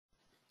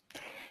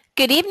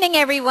Good evening,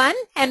 everyone,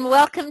 and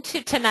welcome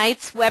to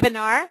tonight's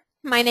webinar.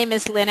 My name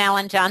is Lynn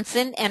Allen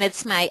Johnson, and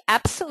it's my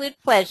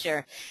absolute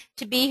pleasure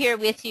to be here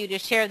with you to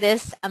share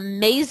this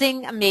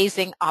amazing,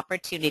 amazing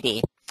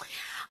opportunity.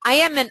 I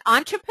am an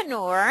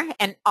entrepreneur,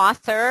 an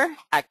author,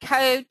 a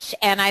coach,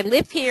 and I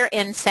live here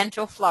in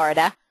Central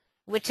Florida,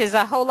 which is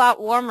a whole lot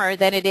warmer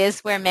than it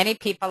is where many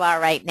people are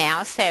right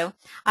now. So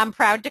I'm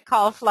proud to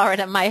call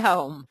Florida my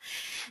home.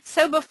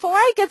 So before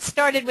I get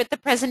started with the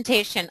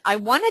presentation, I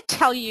want to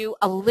tell you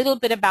a little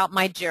bit about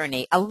my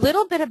journey, a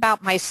little bit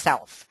about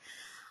myself.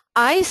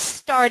 I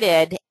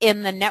started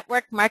in the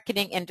network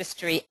marketing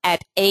industry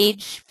at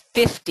age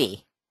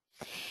 50.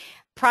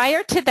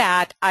 Prior to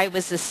that, I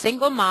was a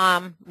single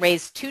mom,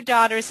 raised two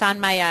daughters on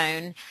my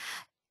own,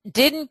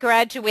 didn't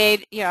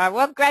graduate,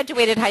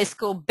 graduated high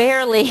school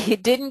barely,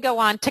 didn't go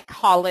on to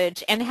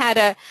college, and had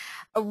a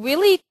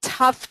really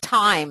tough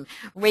time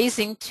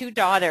raising two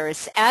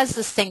daughters as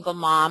a single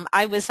mom.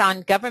 I was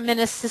on government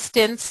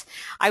assistance.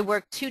 I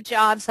worked two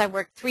jobs. I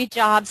worked three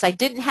jobs. I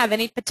didn't have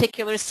any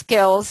particular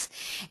skills.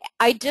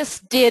 I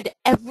just did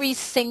every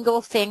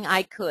single thing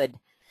I could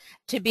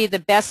to be the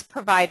best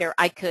provider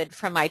I could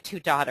for my two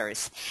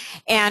daughters.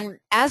 And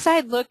as I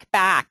look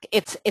back,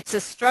 it's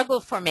a struggle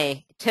for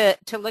me to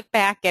look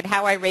back at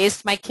how I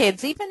raised my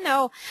kids, even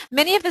though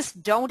many of us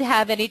don't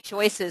have any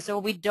choices or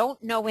we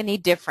don't know any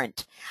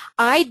different.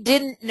 I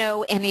didn't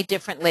know any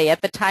differently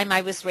at the time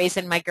I was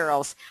raising my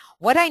girls.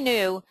 What I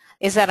knew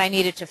is that I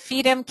needed to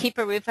feed them, keep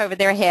a roof over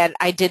their head.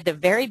 I did the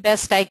very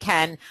best I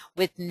can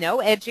with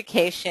no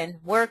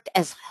education, worked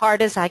as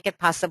hard as I could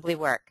possibly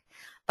work.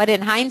 But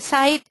in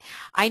hindsight,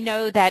 I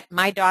know that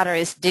my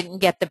daughters didn't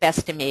get the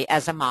best of me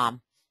as a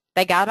mom.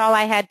 They got all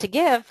I had to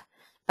give,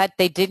 but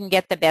they didn't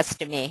get the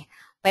best of me.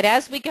 But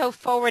as we go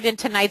forward in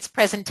tonight's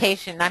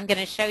presentation, I'm going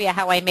to show you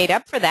how I made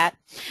up for that,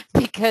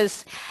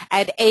 because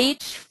at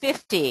age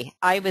 50,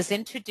 I was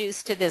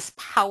introduced to this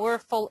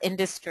powerful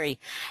industry,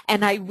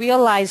 and I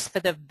realized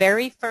for the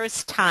very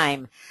first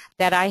time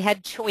that I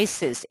had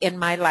choices in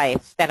my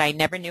life that I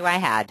never knew I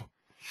had.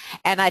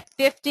 And at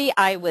 50,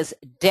 I was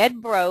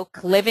dead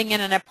broke, living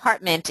in an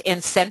apartment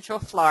in Central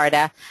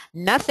Florida,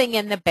 nothing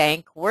in the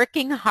bank,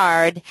 working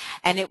hard,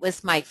 and it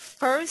was my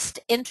first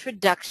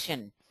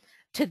introduction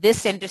to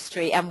this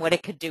industry and what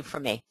it could do for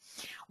me.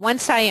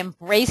 Once I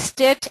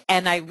embraced it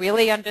and I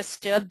really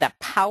understood the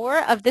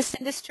power of this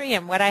industry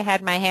and what I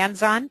had my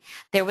hands on,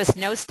 there was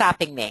no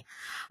stopping me.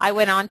 I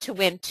went on to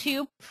win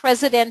 2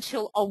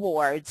 presidential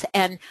awards,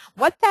 and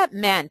what that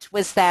meant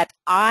was that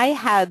I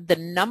had the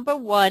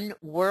 #1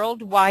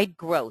 worldwide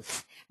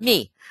growth.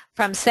 Me,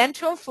 from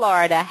Central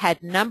Florida,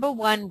 had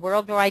 #1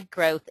 worldwide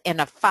growth in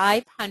a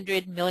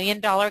 $500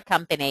 million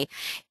company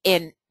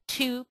in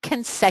 2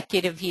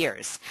 consecutive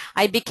years.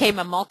 I became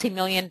a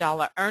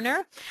multi-million-dollar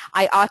earner.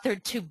 I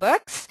authored 2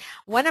 books.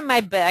 One of my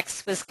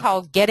books was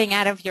called Getting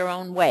Out of Your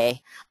Own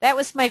Way. That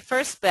was my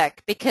first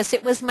book because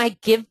it was my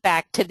give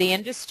back to the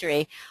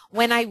industry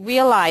when I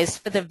realized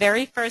for the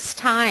very first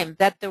time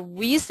that the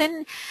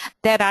reason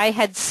that I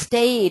had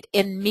stayed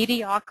in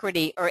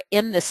mediocrity or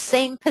in the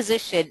same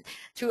position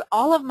through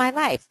all of my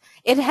life,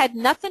 it had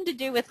nothing to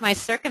do with my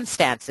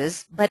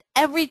circumstances, but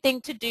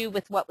everything to do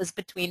with what was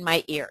between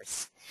my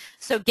ears.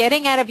 So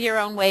Getting Out of Your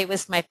Own Way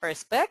was my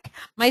first book.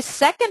 My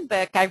second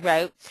book I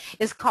wrote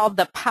is called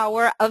The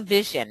Power of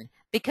Vision,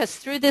 because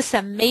through this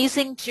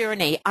amazing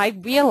journey, I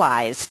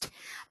realized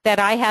that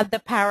I had the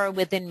power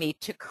within me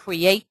to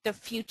create the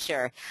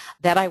future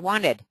that I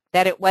wanted,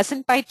 that it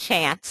wasn't by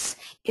chance,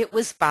 it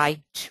was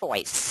by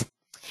choice.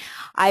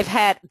 I've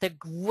had the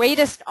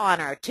greatest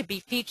honor to be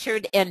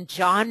featured in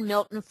John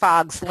Milton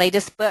Fogg's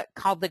latest book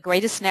called The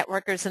Greatest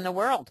Networkers in the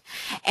World.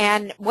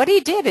 And what he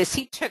did is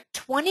he took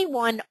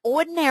 21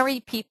 ordinary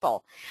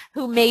people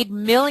who made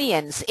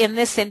millions in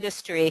this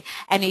industry,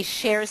 and he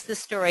shares the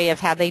story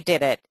of how they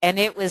did it. And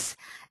it was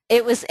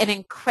an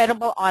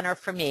incredible honor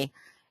for me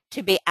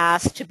to be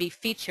asked to be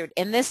featured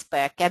in this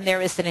book, and there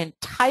is an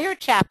entire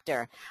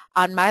chapter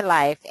on my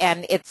life,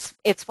 and it's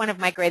one of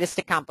my greatest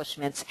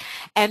accomplishments.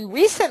 And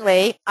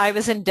recently, I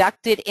was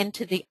inducted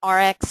into the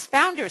ARIIX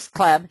Founders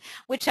Club,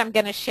 which I'm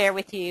going to share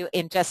with you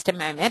in just a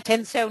moment,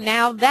 and so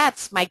now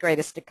that's my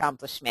greatest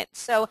accomplishment.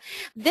 So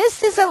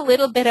this is a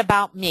little bit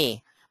about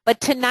me. But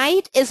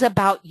tonight is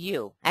about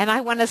you, and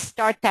I want to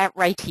start that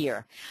right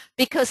here,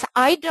 because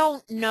I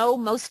don't know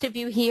most of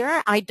you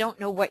here. I don't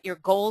know what your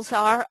goals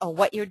are or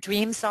what your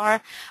dreams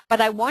are, but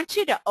I want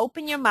you to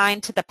open your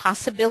mind to the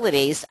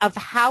possibilities of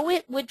how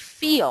it would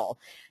feel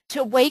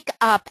to wake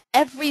up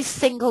every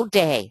single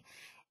day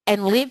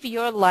and live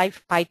your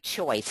life by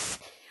choice,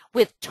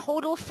 with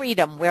total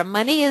freedom, where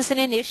money isn't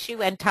an issue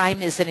and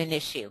time isn't an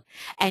issue.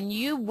 And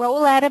you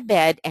roll out of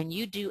bed and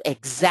you do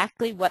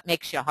exactly what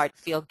makes your heart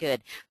feel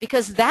good,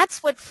 because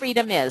that's what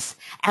freedom is.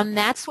 And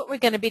that's what we're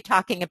going to be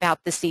talking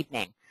about this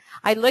evening.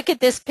 I look at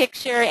this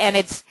picture and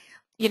it's,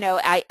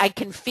 I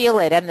can feel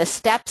it, and the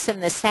steps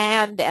and the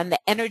sand and the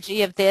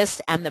energy of this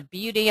and the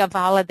beauty of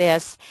all of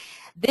this.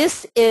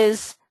 This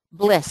is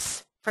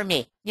bliss for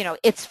me.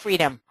 It's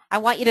freedom. I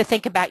want you to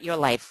think about your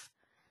life.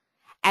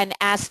 and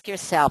ask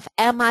yourself,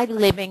 am I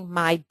living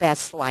my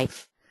best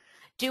life?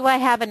 Do I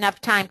have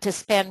enough time to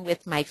spend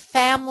with my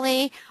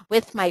family,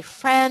 with my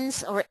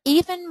friends, or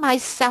even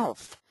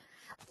myself?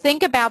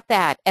 Think about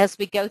that as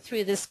we go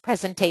through this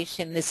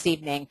presentation this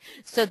evening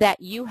so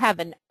that you have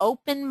an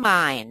open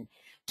mind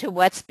to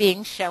what's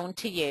being shown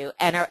to you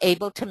and are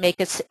able to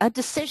make a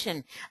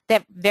decision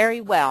that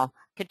very well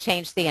could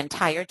change the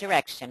entire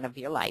direction of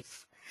your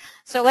life.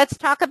 So let's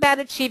talk about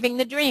achieving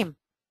the dream.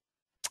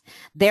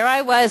 There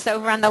I was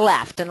over on the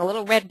left in a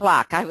little red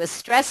block. I was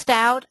stressed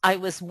out, I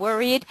was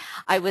worried,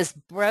 I was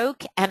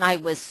broke, and I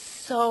was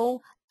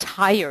so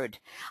tired.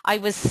 I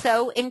was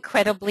so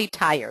incredibly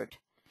tired.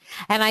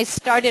 And I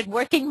started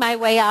working my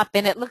way up,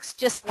 and it looks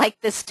just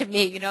like this to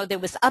me. You know, there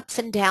was ups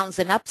and downs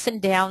and ups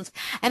and downs,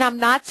 and I'm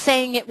not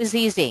saying it was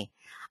easy.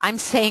 I'm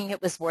saying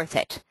it was worth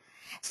it.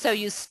 So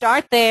you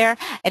start there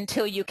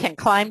until you can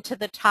climb to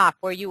the top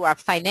where you are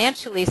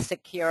financially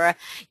secure.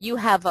 You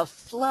have a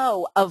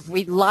flow of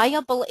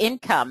reliable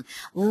income,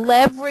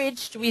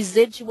 leveraged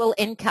residual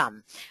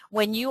income.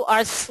 When you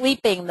are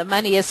sleeping, the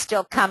money is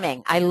still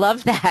coming. I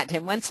love that.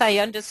 And once I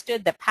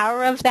understood the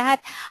power of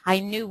that, I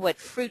knew what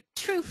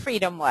true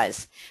freedom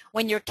was.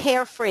 When you're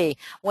carefree,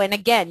 when,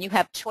 again, you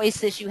have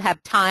choices, you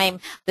have time,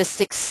 the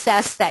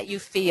success that you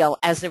feel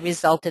as a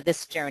result of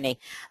this journey.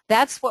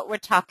 That's what we're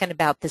talking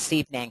about this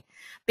evening.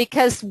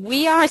 Because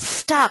we are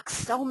stuck,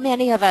 so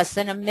many of us,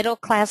 in a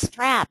middle-class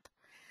trap.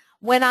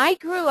 When I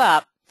grew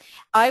up,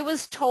 I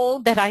was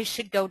told that I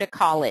should go to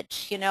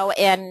college, you know,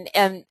 and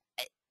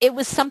it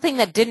was something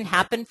that didn't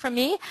happen for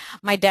me.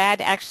 My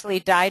dad actually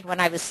died when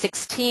I was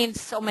 16,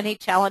 so many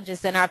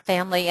challenges in our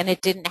family, and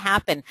it didn't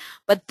happen.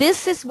 But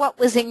this is what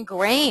was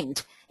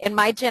ingrained in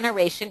my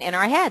generation in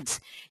our heads.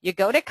 You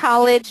go to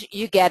college,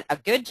 you get a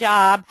good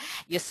job,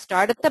 you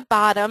start at the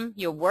bottom,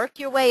 you work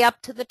your way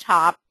up to the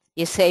top,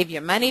 you save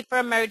your money for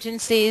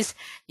emergencies,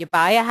 you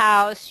buy a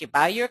house, you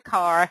buy your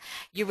car,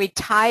 you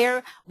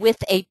retire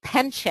with a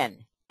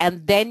pension,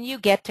 and then you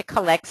get to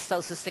collect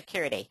Social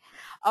Security.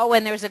 Oh,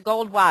 and there's a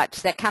gold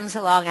watch that comes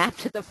along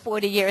after the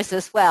 40 years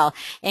as well,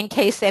 in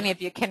case any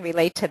of you can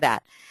relate to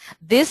that.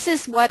 This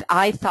is what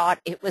I thought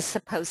it was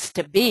supposed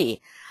to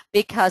be,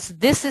 because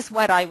this is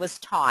what I was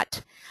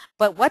taught.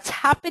 But what's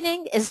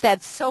happening is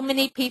that so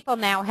many people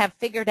now have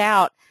figured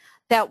out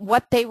that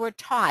what they were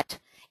taught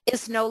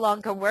is no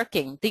longer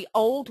working. The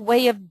old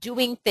way of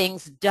doing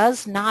things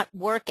does not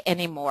work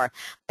anymore.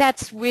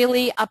 That's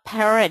really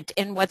apparent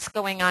in what's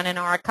going on in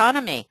our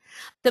economy.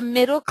 The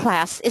middle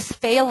class is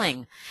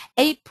failing.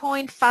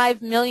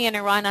 8.5 million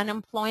are on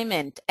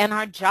unemployment, and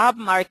our job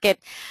market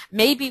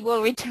maybe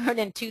will return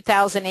in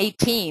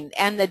 2018.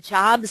 And the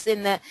jobs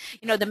in the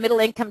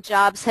middle income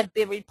jobs have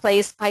been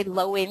replaced by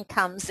low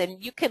incomes.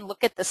 And you can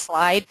look at the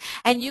slide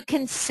and you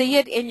can see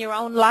it in your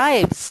own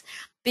lives.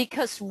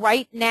 Because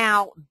right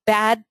now,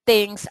 bad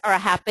things are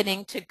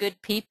happening to good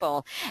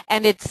people.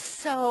 And it's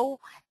so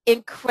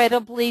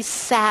incredibly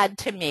sad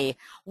to me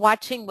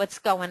watching what's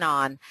going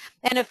on.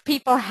 And if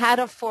people had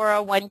a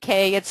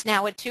 401k, it's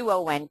now a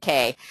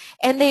 201k.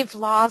 And they've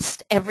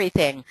lost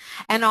everything.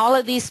 And all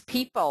of these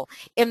people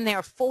in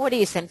their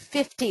 40s and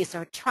 50s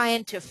are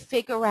trying to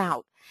figure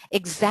out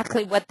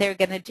exactly what they're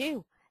going to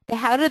do.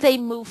 How do they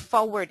move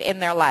forward in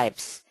their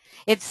lives?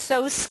 It's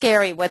so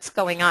scary what's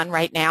going on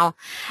right now.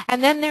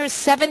 And then there's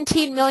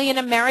 17 million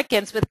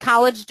Americans with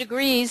college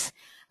degrees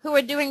who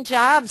are doing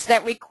jobs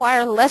that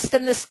require less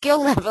than the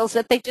skill levels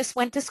that they just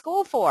went to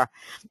school for.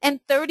 And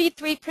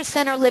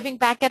 33% are living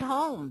back at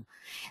home.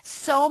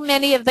 So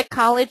many of the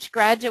college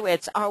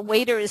graduates are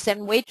waiters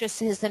and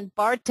waitresses and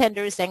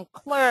bartenders and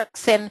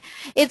clerks, and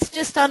it's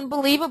just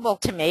unbelievable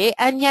to me.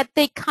 And yet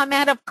they come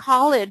out of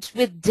college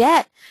with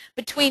debt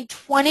between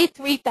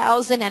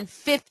 $23,000 and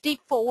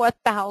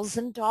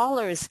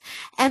 $54,000,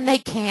 and they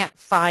can't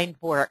find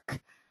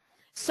work.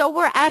 So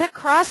we're at a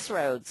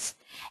crossroads,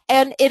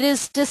 and it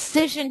is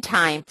decision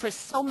time for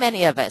so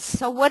many of us.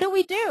 So what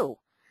do?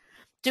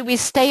 Do we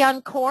stay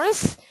on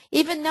course,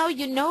 even though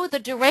you know the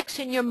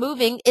direction you're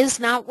moving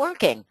is not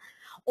working?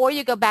 Or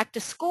you go back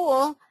to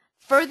school,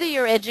 further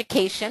your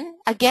education.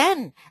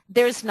 Again,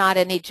 there's not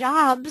any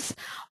jobs.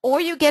 Or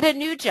you get a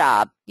new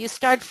job. You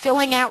start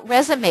filling out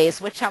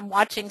resumes, which I'm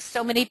watching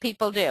so many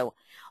people do.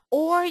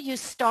 Or you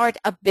start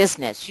a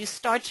business. You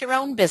start your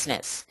own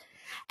business.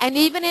 And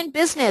even in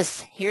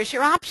business, here's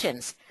your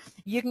options.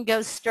 You can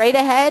go straight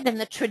ahead in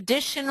the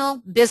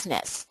traditional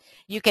business.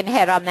 You can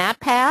head on that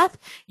path.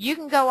 You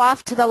can go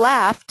off to the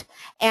left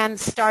and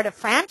start a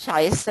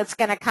franchise that's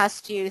going to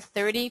cost you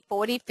 30,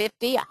 40,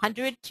 50,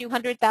 100,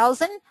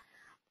 200,000,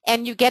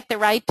 and you get the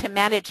right to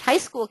manage high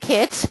school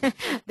kids.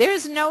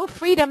 There's no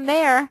freedom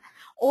there.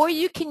 Or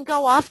you can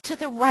go off to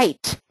the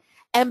right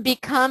and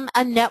become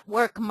a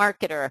network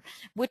marketer,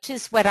 which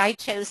is what I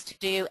chose to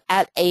do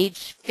at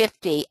age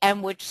 50,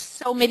 and which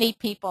so many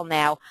people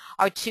now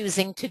are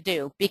choosing to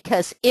do,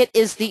 because it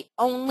is the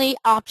only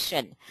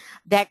option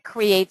that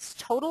creates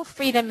total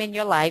freedom in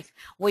your life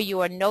where you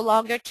are no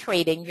longer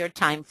trading your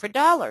time for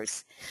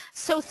dollars.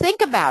 So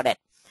think about it.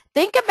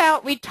 Think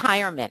about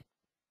retirement.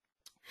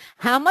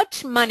 How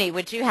much money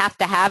would you have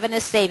to have in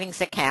a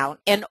savings account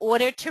in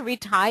order to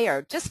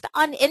retire, just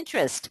on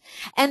interest?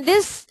 And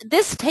this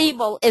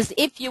table is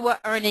if you were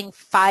earning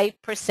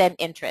 5%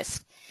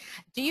 interest.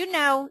 Do you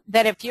know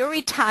that if you're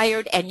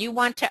retired and you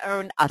want to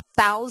earn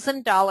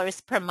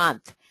 $1,000 per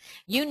month,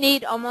 you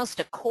need almost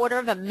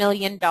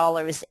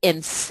 $250,000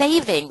 in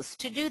savings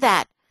to do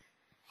that?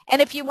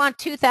 And if you want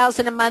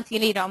 $2,000 a month, you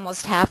need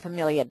almost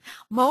 $500,000.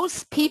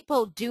 Most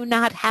people do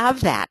not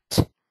have that.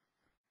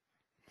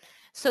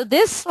 So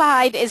this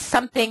slide is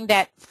something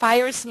that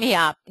fires me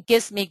up,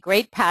 gives me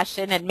great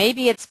passion, and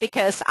maybe it's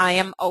because I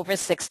am over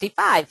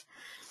 65.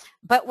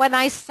 But when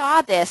I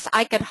saw this,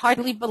 I could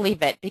hardly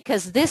believe it,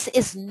 because this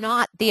is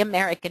not the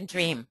American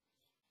dream.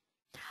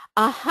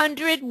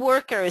 100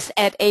 workers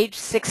at age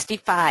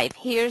 65.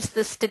 Here's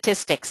the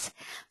statistics.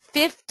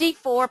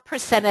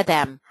 54% of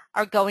them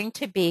are going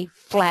to be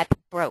flat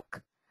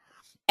broke.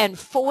 And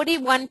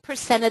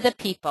 41% of the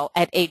people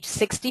at age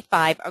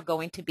 65 are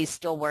going to be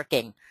still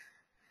working.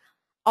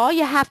 All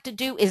you have to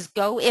do is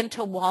go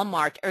into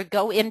Walmart or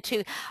go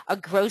into a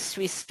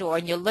grocery store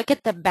and you look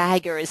at the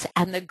baggers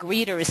and the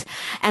greeters,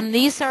 and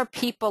these are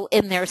people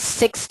in their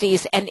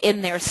 60s and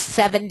in their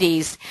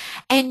 70s,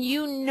 and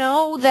you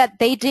know that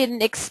they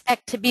didn't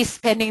expect to be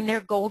spending their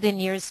golden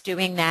years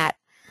doing that.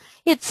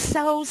 It's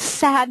so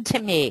sad to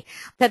me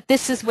that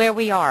this is where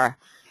we are.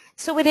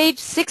 So at age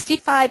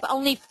 65,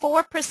 only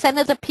 4%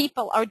 of the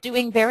people are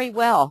doing very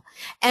well,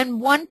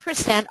 and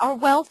 1% are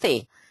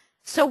wealthy.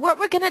 So what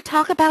we're going to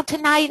talk about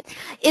tonight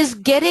is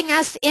getting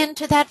us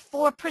into that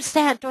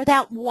 4% or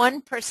that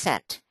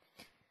 1%.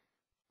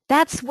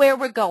 That's where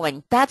we're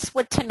going. That's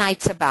what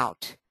tonight's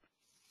about.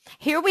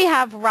 Here we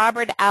have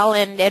Robert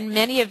Allen, and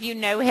many of you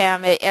know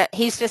him.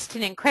 He's just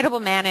an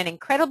incredible man, an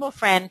incredible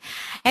friend,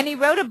 and he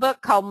wrote a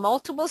book called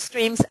Multiple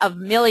Streams of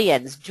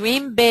Millions,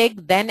 Dream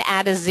Big, Then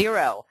Add a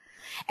Zero.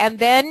 And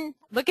then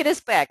look at his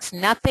books,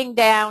 Nothing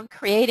Down,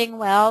 Creating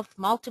Wealth,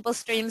 Multiple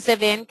Streams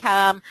of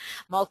Income,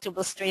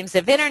 Multiple Streams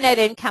of Internet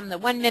Income, The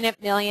 1 Minute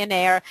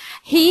Millionaire.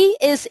 He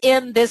is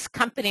in this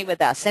company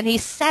with us, and he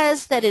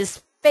says that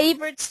his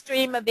favorite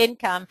stream of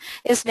income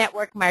is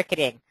network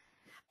marketing.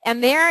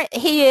 And there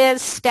he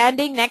is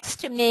standing next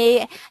to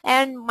me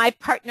and my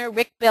partner,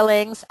 Rick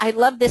Billings. I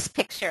love this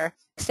picture,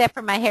 except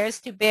for my hair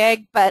is too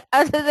big. But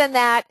other than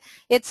that,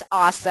 it's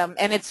awesome.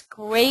 And it's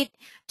great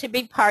to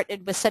be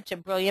partnered with such a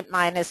brilliant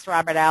mind as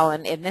Robert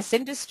Allen in this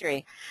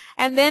industry.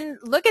 And then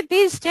look at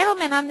these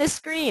gentlemen on this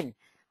screen.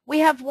 We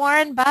have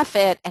Warren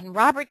Buffett and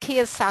Robert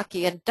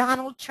Kiyosaki and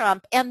Donald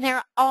Trump, and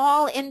they're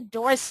all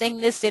endorsing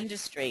this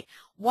industry.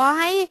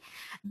 Why?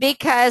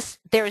 Because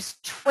there's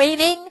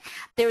training,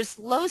 there's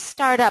low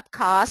startup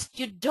costs,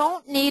 you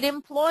don't need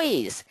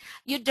employees,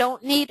 you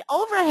don't need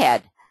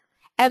overhead,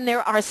 and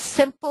there are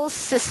simple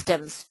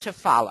systems to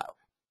follow.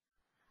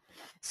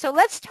 So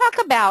let's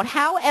talk about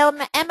how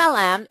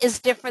MLM is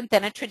different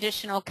than a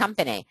traditional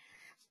company.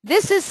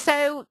 This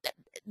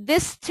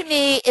to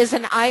me is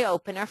an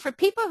eye-opener for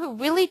people who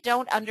really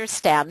don't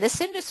understand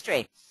this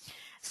industry.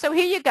 So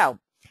here you go.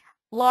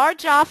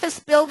 Large office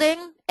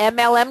building,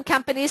 MLM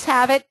companies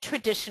have it,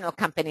 traditional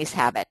companies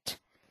have it.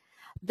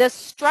 The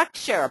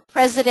structure,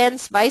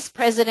 presidents, vice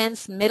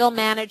presidents, middle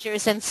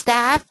managers, and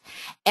staff,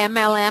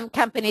 MLM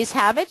companies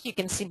have it. You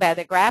can see by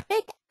the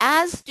graphic,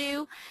 as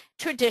do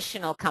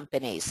traditional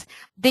companies.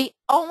 The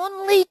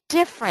only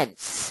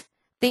difference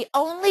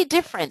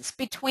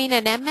between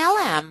an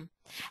MLM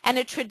and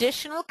a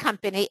traditional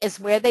company is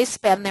where they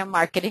spend their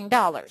marketing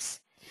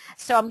dollars.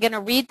 So I'm going to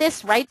read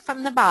this right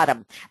from the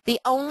bottom. The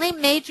only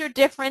major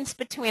difference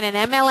between an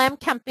MLM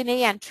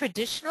company and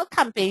traditional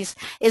companies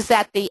is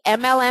that the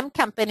MLM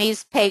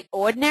companies pay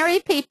ordinary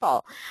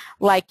people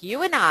like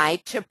you and I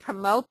to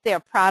promote their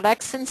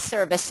products and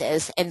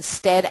services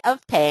instead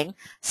of paying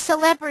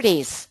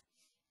celebrities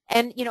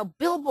and,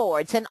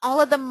 billboards and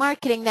all of the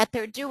marketing that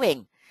they're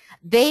doing.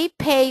 They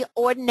pay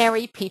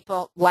ordinary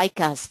people like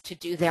us to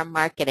do their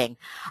marketing.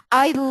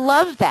 I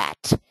love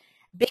that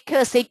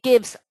because it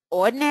gives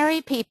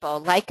ordinary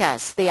people like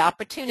us the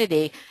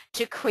opportunity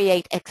to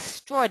create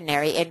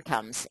extraordinary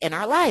incomes in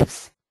our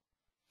lives.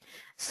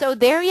 So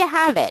there you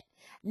have it.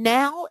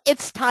 Now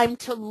it's time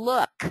to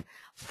look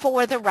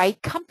for the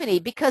right company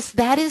because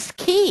that is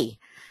key.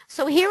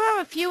 So here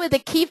are a few of the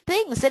key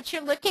things that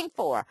you're looking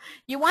for.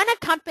 You want a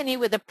company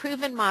with a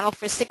proven model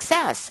for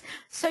success.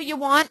 So you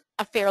want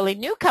a fairly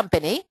new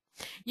company.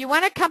 You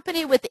want a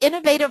company with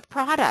innovative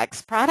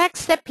products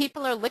that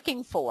people are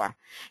looking for.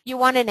 You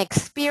want an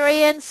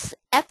experienced,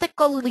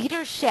 ethical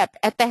leadership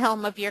at the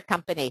helm of your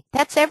company.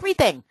 That's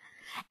everything.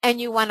 And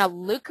you want a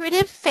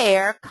lucrative,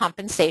 fair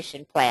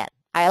compensation plan.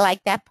 I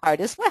like that part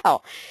as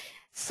well.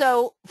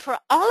 So for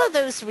all of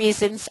those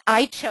reasons,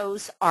 I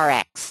chose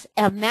ARIIX,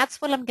 and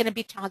that's what I'm going to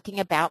be talking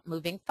about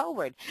moving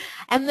forward.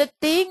 And the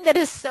thing that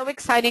is so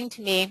exciting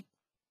to me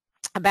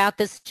about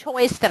this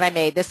choice that I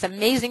made, this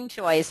amazing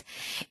choice,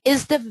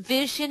 is the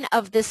vision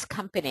of this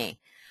company,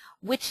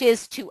 which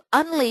is to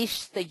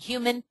unleash the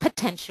human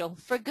potential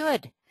for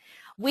good.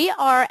 We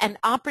are an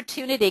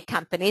opportunity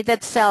company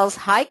that sells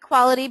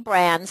high-quality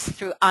brands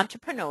through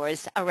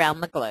entrepreneurs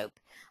around the globe.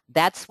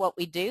 That's what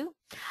we do,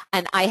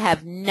 and I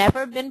have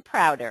never been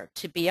prouder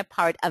to be a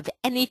part of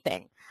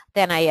anything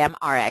than I am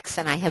ARIIX,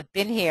 and I have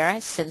been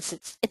here since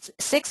its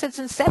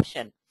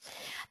inception.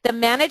 The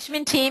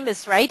management team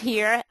is right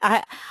here.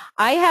 I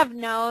have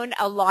known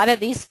a lot of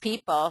these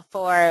people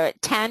for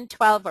 10,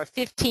 12, or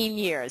 15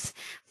 years.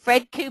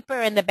 Fred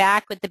Cooper in the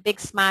back with the big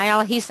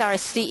smile, he's our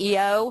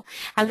CEO.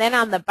 And then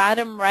on the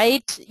bottom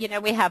right,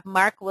 we have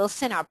Mark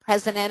Wilson, our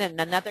president, and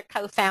another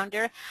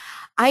co-founder.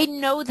 I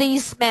know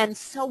these men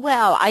so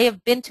well. I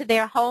have been to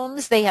their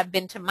homes. They have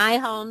been to my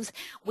homes.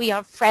 We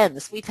are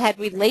friends. We've had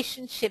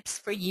relationships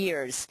for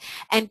years.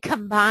 And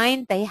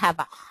combined, they have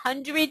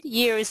 100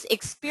 years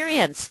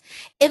experience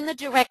in the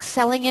direct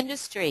selling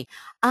industry.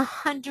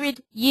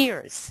 100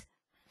 years.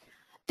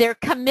 Their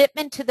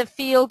commitment to the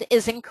field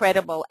is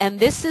incredible,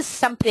 and this is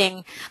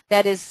something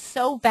that is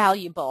so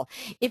valuable.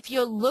 If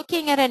you're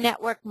looking at a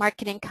network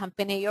marketing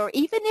company, or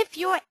even if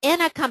you're in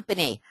a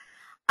company,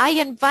 I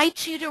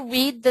invite you to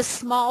read the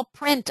small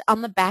print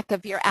on the back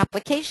of your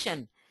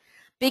application,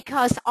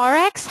 because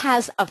ARIIX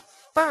has a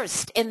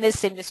first in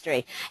this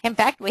industry. In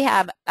fact, we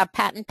have a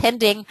patent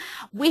pending.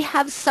 We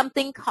have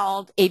something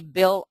called a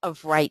Bill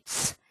of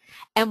Rights.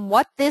 And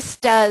what this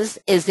does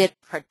is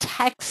it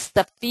protects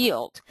the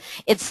field.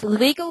 It's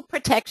legal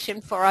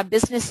protection for our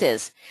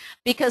businesses,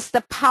 because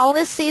the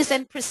policies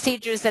and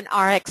procedures in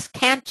ARIIX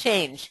can't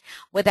change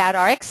without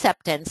our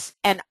acceptance,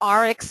 and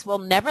ARIIX will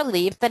never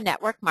leave the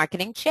network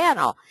marketing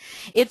channel.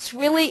 It's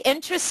really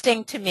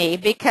interesting to me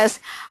because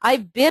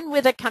I've been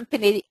with a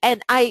company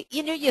and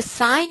you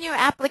sign your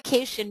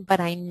application, but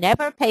I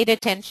never paid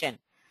attention.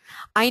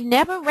 I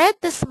never read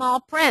the small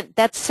print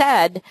that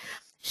said,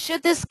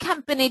 should this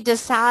company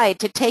decide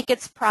to take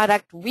its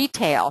product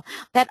retail,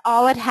 that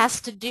all it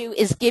has to do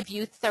is give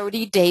you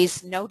 30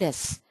 days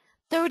notice.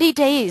 30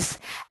 days,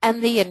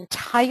 and the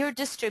entire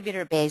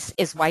distributor base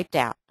is wiped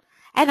out.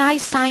 And I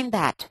signed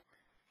that.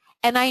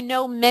 And I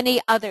know many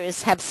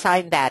others have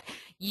signed that.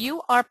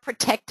 You are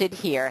protected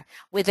here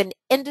with an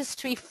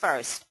industry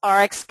first,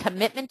 ARIIX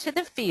commitment to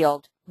the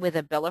field with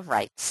a Bill of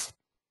Rights.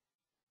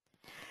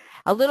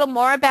 A little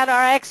more about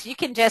ARIIX,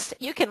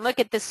 you can look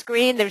at the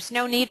screen. There's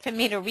no need for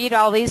me to read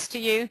all these to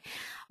you.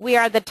 We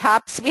have the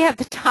top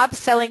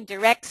selling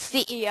direct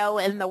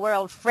CEO in the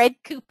world, Fred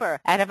Cooper,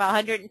 out of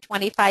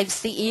 125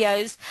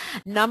 CEOs,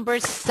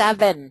 number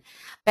 7.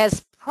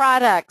 Best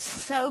products,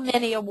 so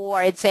many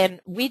awards,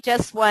 and we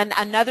just won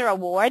another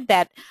award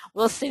that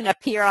will soon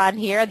appear on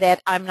here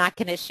that I'm not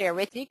going to share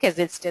with you because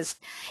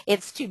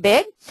it's too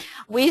big.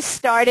 We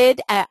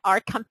started our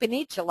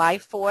company July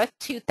 4th,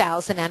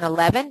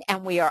 2011,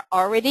 and we are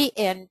already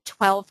in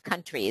 12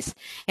 countries.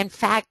 In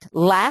fact,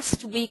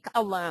 last week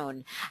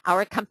alone,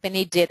 our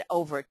company did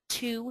over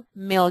 $2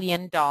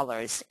 million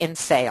in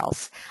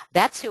sales.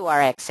 That's who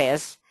ARIIX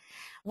is.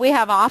 We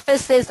have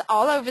offices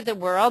all over the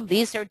world.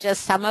 These are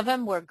just some of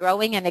them. We're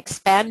growing and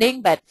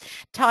expanding, but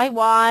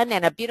Taiwan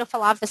and a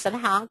beautiful office in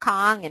Hong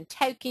Kong and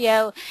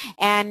Tokyo.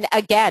 And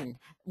again,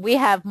 we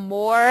have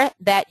more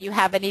that you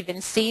haven't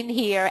even seen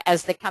here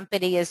as the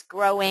company is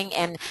growing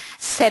and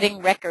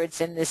setting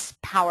records in this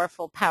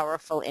powerful,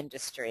 powerful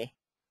industry.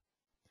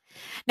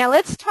 Now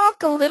let's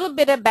talk a little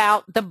bit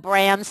about the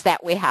brands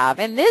that we have.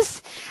 And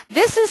this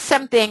is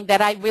something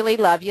that I really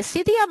love. You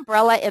see the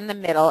umbrella in the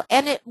middle,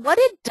 and what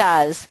it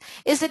does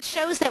is it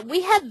shows that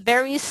we have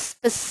very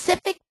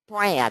specific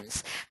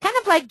brands, kind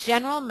of like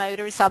General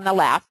Motors on the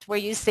left, where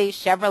you see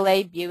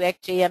Chevrolet,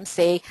 Buick,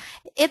 GMC.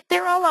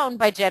 They're all owned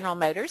by General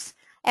Motors.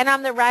 And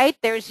on the right,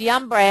 there's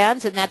Yum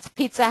Brands, and that's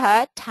Pizza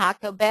Hut,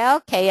 Taco Bell,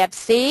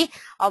 KFC,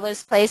 all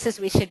those places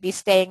we should be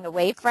staying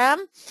away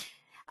from,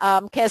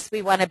 because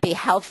we want to be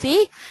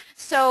healthy.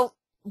 So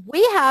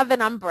we have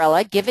an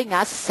umbrella giving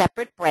us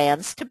separate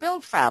brands to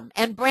build from.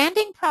 And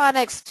branding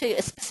products to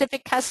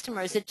specific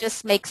customers, it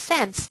just makes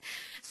sense.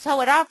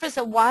 So it offers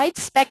a wide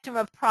spectrum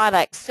of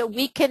products so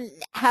we can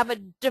have a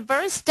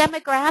diverse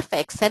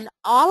demographics, and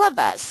all of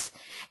us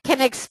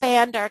can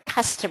expand our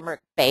customer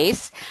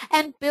base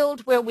and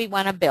build where we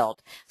want to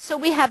build. So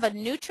we have a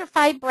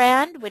Nutrify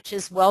brand, which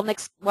is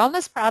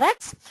wellness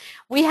products.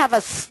 We have a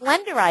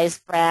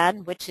Slenderize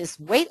brand, which is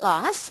weight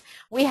loss.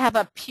 We have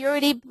a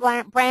Purity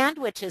brand,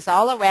 which is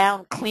all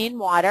around clean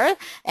water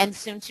and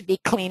soon to be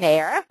clean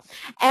air.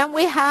 And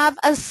we have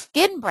a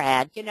skin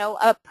brand,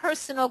 a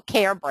personal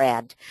care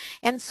brand.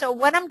 And so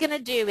what I'm going to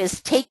do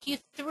is take you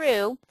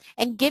through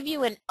and give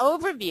you an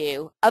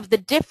overview of the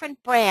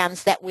different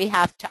brands that we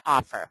have to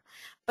offer.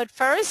 But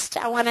first,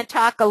 I want to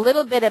talk a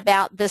little bit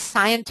about the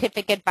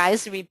Scientific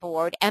Advisory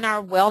Board and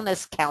our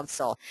Wellness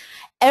Council.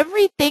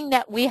 Everything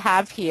that we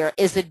have here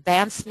is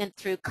advancement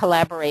through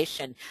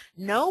collaboration.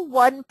 No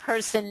one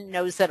person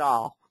knows it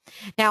all.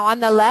 Now,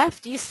 on the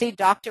left, you see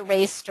Dr.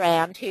 Ray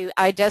Strand, who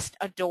I just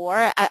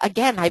adore.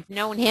 Again, I've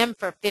known him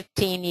for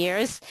 15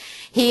 years.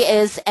 He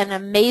is an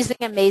amazing,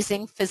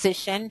 amazing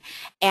physician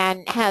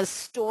and has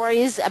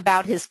stories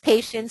about his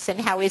patients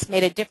and how he's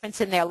made a difference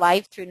in their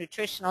life through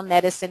nutritional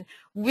medicine.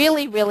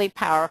 Really, really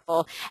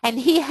powerful. And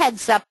he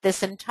heads up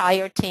this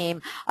entire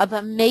team of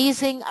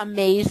amazing,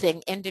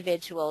 amazing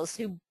individuals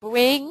who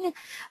bring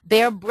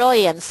their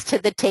brilliance to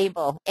the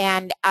table.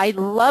 And I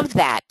love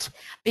that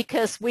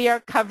because we are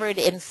covered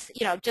in,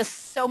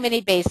 just so many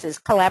bases,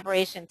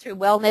 collaboration through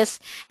wellness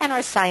and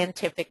our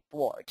scientific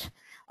board.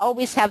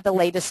 Always have the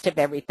latest of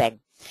everything.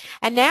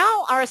 And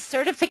now our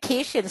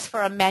certifications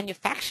for a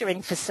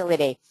manufacturing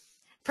facility.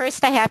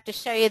 First, I have to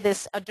show you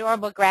this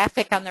adorable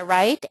graphic on the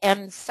right,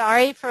 and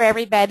sorry for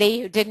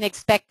everybody who didn't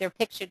expect their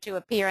picture to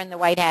appear in the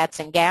white hats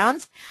and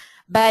gowns,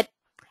 but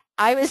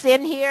I was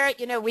in here,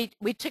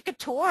 we took a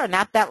tour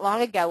not that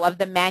long ago of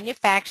the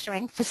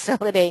manufacturing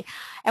facility,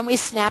 and we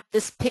snapped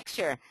this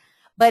picture.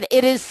 But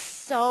it is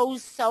so,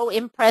 so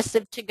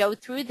impressive to go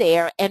through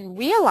there and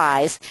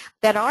realize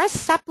that our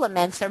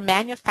supplements are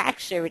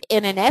manufactured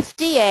in an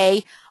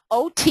FDA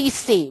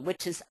OTC,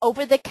 which is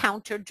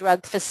over-the-counter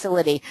drug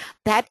facility.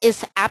 That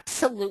is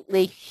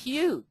absolutely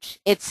huge.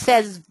 It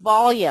says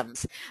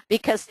volumes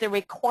because the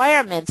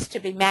requirements to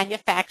be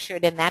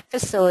manufactured in that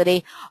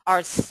facility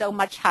are so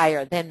much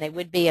higher than they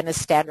would be in a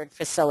standard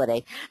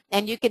facility.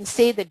 And you can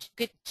see the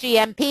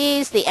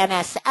GMPs, the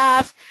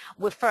NSF.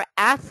 For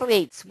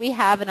athletes, we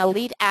have an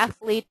elite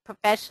athlete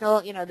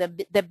professional,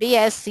 the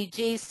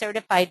BSCG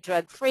certified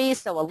drug-free,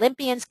 so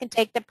Olympians can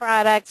take the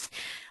products.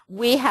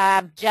 We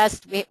have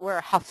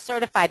we're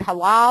certified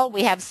halal.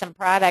 We have some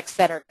products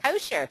that are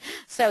kosher,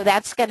 so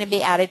that's going to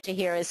be added to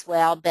here as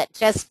well. But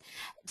just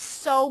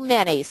so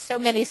many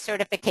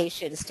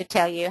certifications to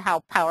tell you how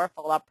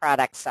powerful our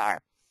products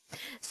are.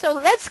 So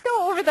let's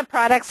go over the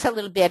products a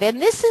little bit,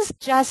 and this is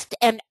just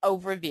an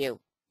overview.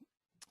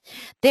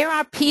 There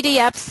are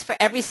PDFs for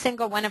every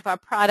single one of our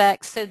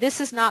products, so this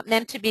is not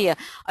meant to be a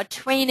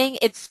training.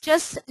 It's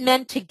just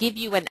meant to give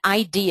you an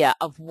idea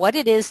of what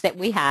it is that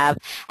we have,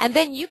 and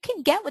then you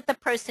can get with the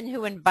person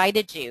who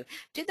invited you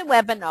to the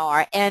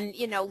webinar and,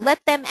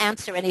 let them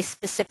answer any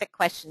specific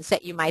questions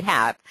that you might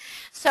have.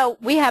 So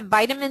we have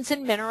vitamins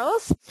and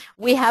minerals.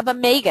 We have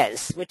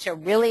omegas, which are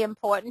really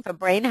important for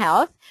brain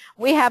health.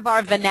 We have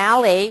our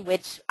Vinali,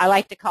 which I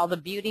like to call the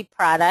beauty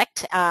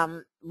product.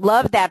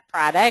 Love that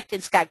product.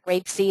 It's got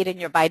grapeseed and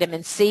your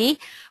vitamin C.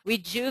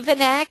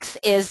 Rejuvenex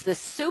is the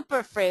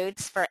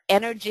superfruits for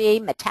energy,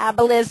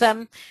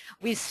 metabolism.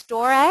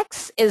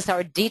 Restorex is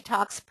our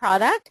detox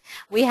product.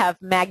 We have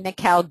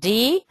MagnaCal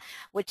D,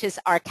 which is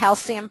our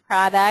calcium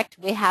product.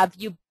 We have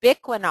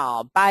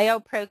ubiquinol.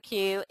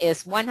 BioProQ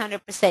is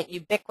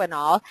 100%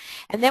 ubiquinol.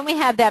 And then we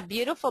have that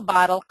beautiful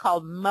bottle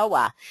called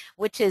MOA,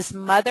 which is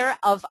Mother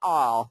of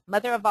All.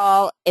 Mother of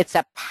All, it's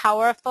a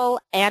powerful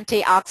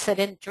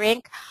antioxidant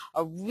drink,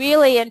 a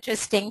really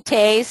interesting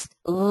taste.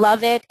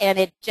 Love it, and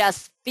it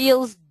just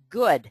feels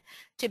good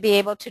to be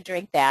able to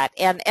drink that,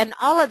 and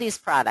all of these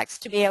products,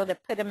 to be able to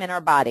put them in our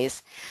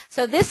bodies.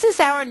 So this is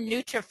our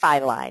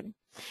Nutrify line.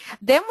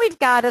 Then we've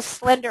got a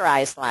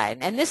Slenderize line,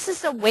 and this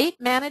is a weight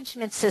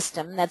management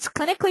system that's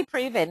clinically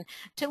proven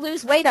to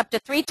lose weight up to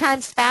 3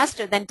 times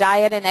faster than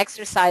diet and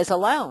exercise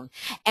alone.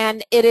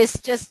 And it is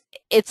just,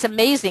 it's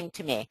amazing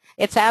to me.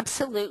 It's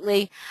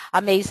absolutely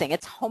amazing.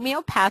 It's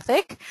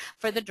homeopathic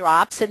for the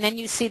drops, and then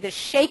you see the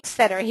shakes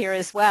that are here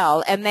as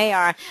well, and they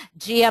are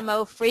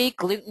GMO-free,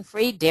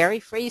 gluten-free,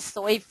 dairy-free,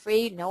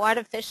 soy-free, no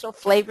artificial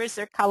flavors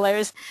or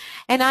colors.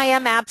 And I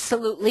am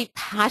absolutely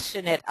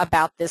passionate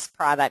about this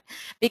product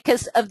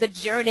because of the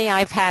journey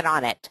I've had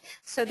on it.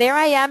 So there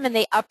I am in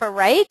the upper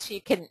right.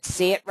 You can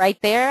see it right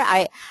there.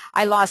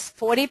 I lost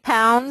 40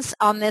 pounds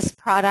on this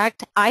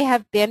product. I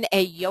have been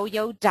a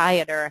yo-yo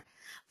dieter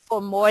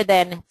for more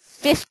than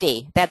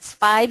 50, that's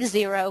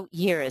 50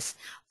 years.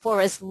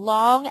 For as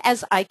long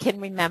as I can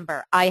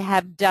remember, I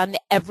have done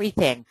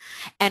everything.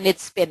 And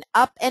it's been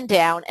up and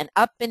down and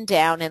up and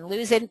down and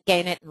lose it,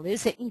 gain it, and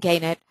lose it and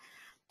gain it.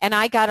 And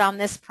I got on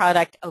this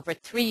product over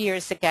 3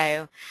 years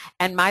ago,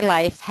 and my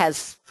life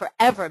has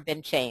forever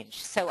been changed.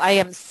 So I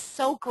am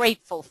so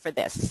grateful for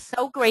this,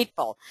 so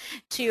grateful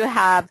to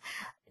have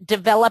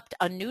developed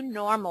a new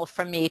normal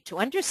for me to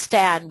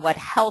understand what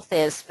health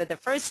is for the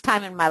first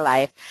time in my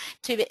life,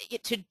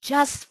 to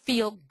just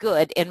feel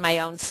good in my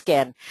own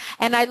skin.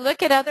 And I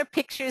look at other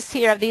pictures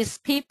here of these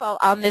people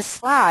on this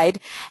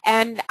slide,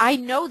 and I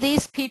know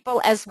these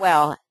people as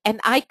well. And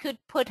I could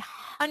put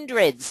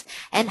hundreds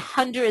and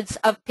hundreds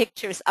of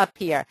pictures up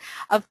here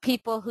of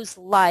people whose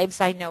lives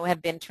I know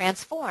have been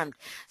transformed.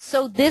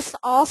 So this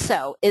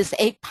also is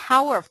a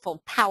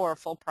powerful,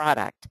 powerful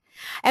product.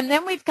 And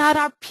then we've got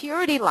our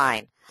Purity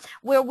line,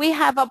 where we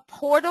have a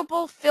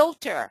portable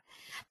filter,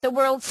 the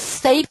world's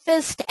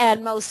safest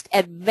and most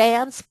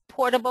advanced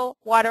portable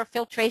water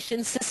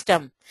filtration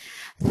system.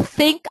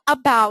 Think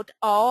about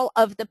all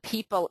of the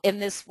people in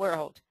this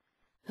world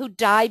who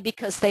die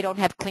because they don't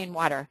have clean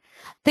water.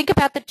 Think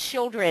about the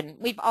children.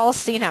 We've all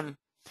seen them.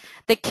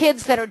 The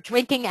kids that are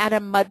drinking out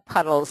of mud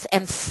puddles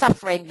and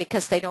suffering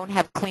because they don't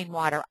have clean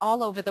water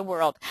all over the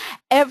world.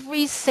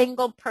 Every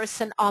single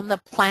person on the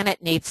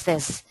planet needs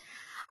this.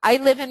 I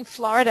live in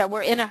Florida.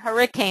 We're in a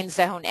hurricane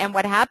zone. And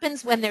what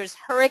happens when there's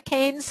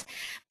hurricanes,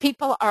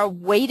 people are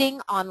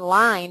waiting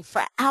online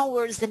for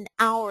hours and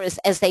hours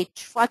as they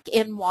truck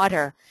in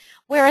water.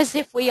 Whereas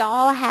if we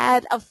all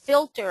had a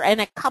filter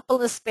and a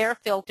couple of spare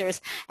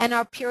filters and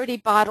our purity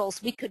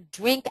bottles, we could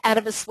drink out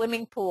of a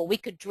swimming pool. We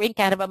could drink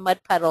out of a mud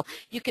puddle.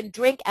 You can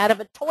drink out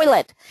of a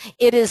toilet.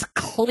 It is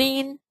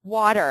clean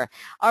water.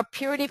 Our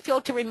purity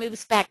filter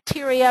removes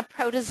bacteria,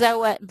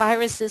 protozoa,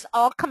 viruses,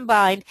 all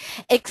combined,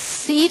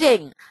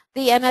 exceeding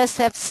the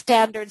NSF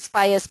standards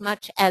by as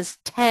much as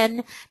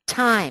 10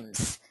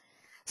 times.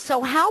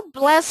 So how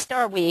blessed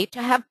are we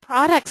to have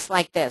products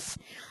like this?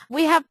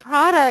 We have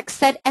products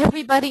that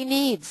everybody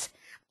needs.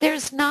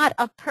 There's not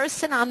a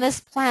person on this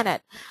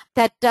planet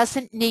that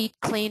doesn't need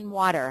clean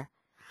water.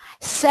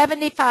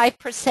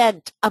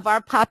 75% of our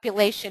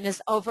population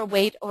is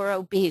overweight or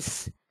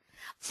obese.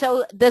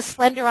 So the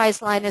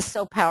Slenderize line is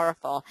so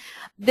powerful.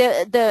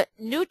 The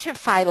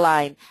Nutrify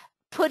line,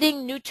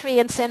 putting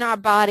nutrients in our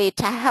body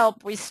to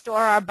help restore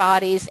our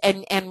bodies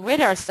and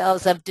rid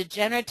ourselves of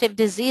degenerative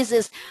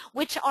diseases,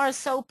 which are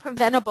so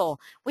preventable.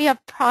 We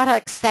have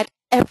products that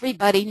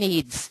everybody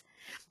needs.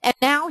 And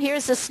now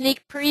here's a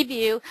sneak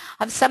preview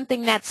of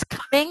something that's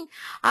coming.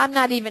 I'm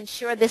not even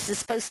sure this is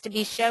supposed to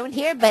be shown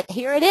here, but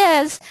here it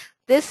is.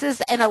 This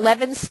is an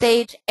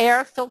 11-stage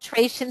air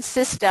filtration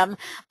system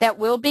that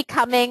will be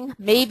coming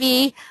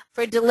maybe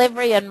for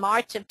delivery in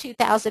March of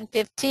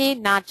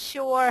 2015, not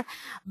sure.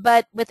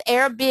 But with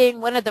air being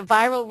one of the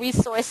viral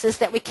resources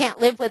that we can't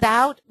live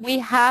without, we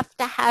have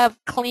to have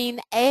clean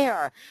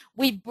air.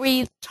 We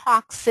breathe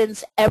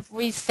toxins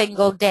every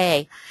single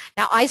day.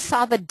 Now, I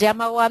saw the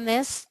demo on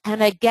this,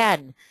 and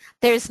again,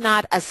 there's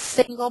not a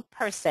single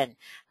person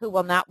who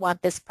will not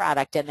want this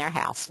product in their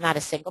house, not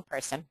a single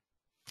person.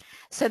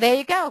 So there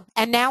you go.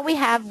 And now we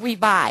have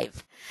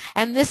Revive.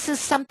 And this is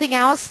something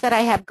else that I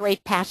have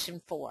great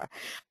passion for,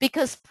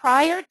 because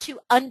prior to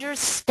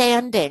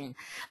understanding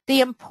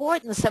the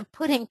importance of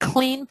putting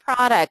clean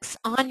products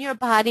on your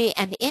body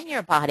and in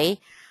your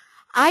body,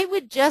 I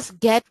would just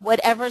get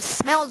whatever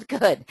smelled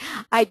good.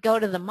 I'd go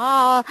to the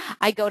mall.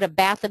 I'd go to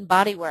Bath and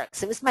Body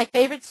Works. It was my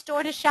favorite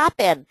store to shop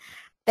in.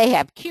 They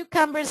have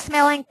cucumber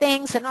smelling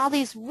things and all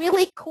these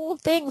really cool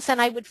things, and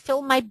I would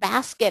fill my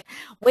basket,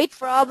 wait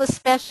for all the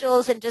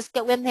specials, and just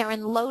go in there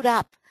and load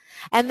up.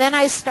 And then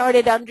I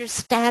started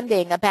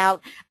understanding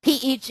about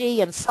PEG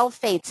and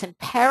sulfates and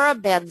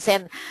parabens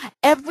and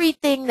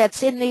everything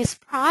that's in these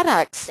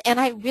products. And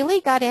I really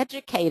got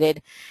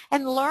educated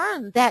and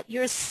learned that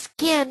your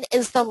skin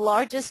is the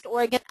largest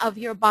organ of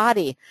your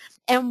body.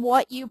 And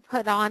what you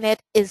put on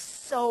it is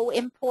so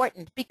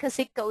important because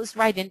it goes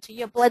right into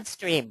your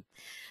bloodstream.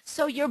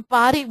 So your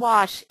body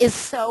wash is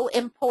so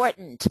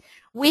important.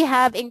 We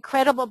have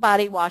incredible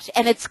body wash,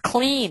 and it's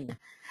clean.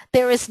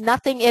 There is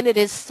nothing in it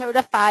is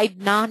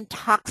certified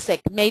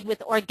non-toxic, made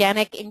with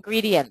organic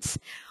ingredients.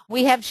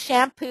 We have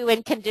shampoo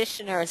and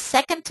conditioner,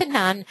 second to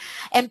none,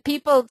 and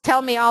people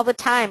tell me all the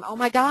time, oh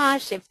my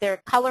gosh, if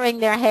they're coloring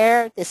their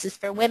hair, this is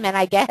for women,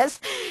 I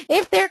guess,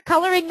 if they're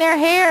coloring their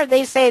hair,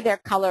 they say their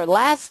color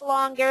lasts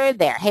longer,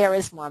 their hair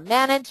is more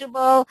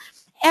manageable.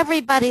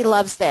 Everybody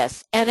loves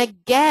this. And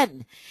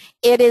again,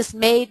 it is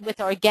made with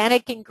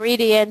organic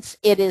ingredients.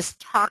 It is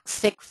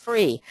toxic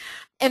free.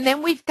 And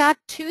then we've got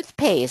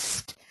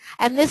toothpaste.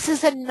 And this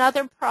is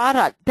another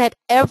product that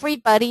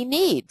everybody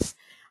needs.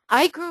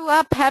 I grew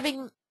up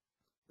having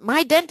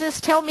my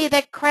dentist tell me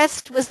that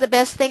Crest was the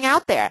best thing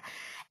out there.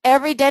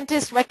 Every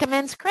dentist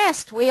recommends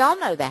Crest. We all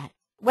know that.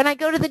 When I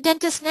go to the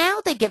dentist now,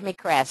 they give me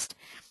Crest.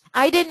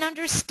 I didn't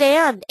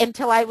understand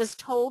until I was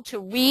told to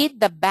read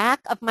the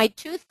back of my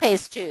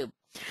toothpaste tube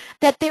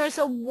that there's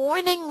a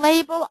warning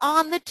label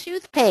on the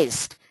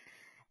toothpaste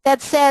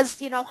that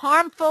says, you know,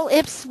 harmful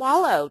if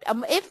swallowed.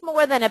 If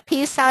more than a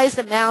pea-sized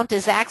amount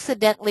is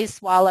accidentally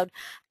swallowed,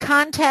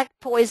 contact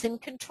poison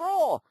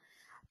control.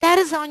 That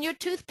is on your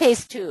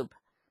toothpaste tube.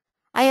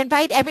 I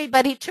invite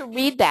everybody to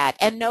read that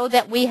and know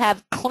that we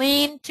have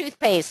clean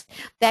toothpaste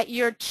that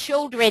your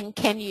children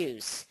can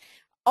use.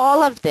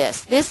 All of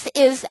this. This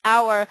is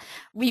our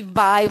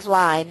Revive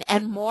line,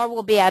 and more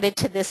will be added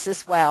to this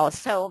as well.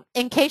 So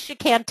in case you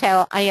can't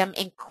tell, I am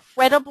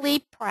incredibly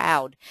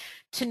proud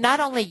to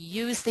not only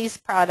use these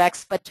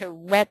products, but to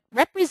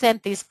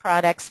represent these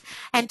products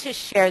and to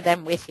share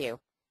them with you.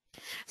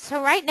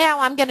 So right now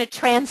I'm going to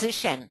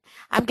transition.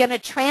 I'm going to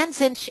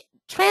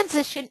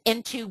transition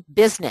into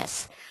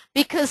business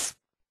because,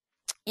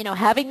 you know,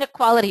 having the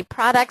quality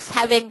products,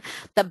 having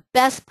the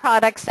best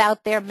products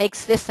out there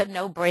makes this a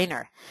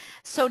no-brainer.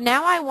 So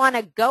now I want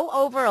to go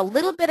over a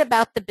little bit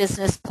about the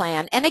business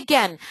plan. And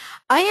again,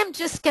 I am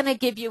just going to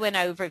give you an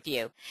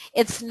overview.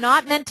 It's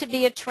not meant to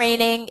be a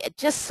training,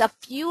 just a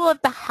few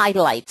of the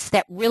highlights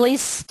that really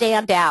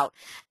stand out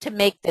to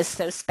make this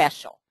so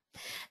special.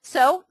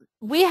 So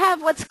we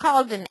have what's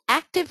called an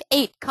Active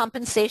 8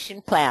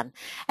 compensation plan.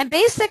 And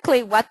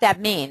basically what that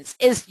means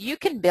is you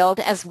can build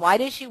as wide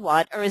as you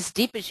want or as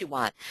deep as you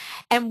want.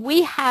 And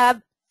we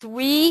have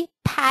 3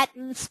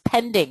 patents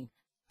pending.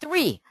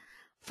 3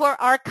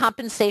 for our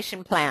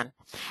compensation plan.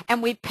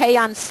 And we pay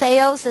on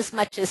sales as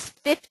much as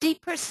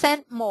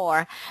 50%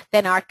 more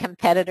than our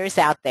competitors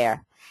out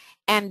there.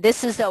 And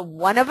this is a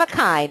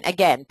one-of-a-kind,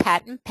 again,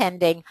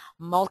 patent-pending,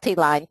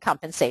 multi-line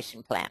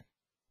compensation plan.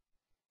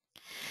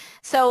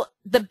 So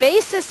the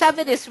basis of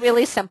it is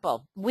really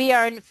simple. We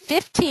earn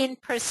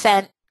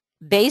 15%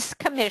 base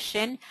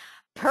commission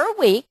per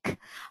week,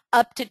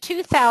 up to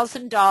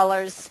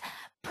 $2,000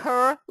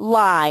 per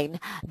line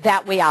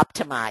that we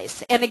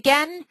optimize. And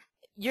again,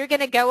 you're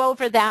going to go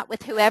over that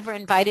with whoever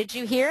invited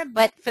you here,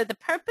 but for the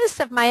purpose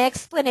of my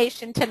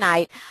explanation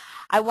tonight,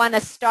 I want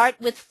to start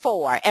with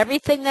 4.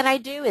 Everything that I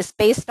do is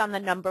based on the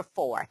number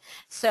 4.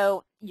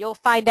 So you'll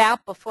find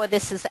out before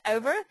this is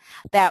over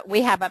that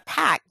we have a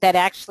pack that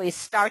actually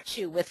starts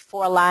you with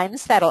 4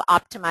 lines that'll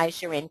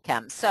optimize your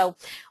income. So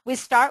we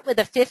start with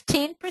a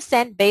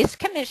 15% base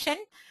commission,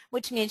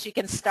 which means you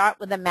can start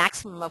with a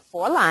maximum of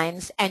 4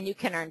 lines, and you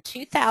can earn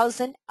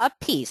 $2,000 a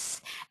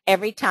piece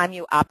every time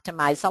you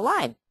optimize a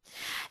line.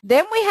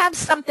 Then we have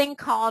something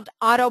called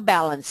auto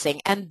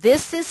balancing, and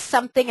this is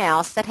something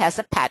else that has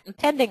a patent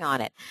pending on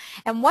it.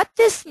 And what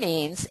this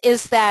means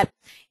is that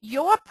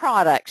your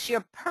products,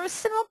 your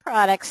personal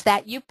products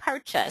that you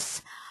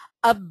purchase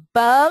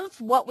above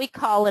what we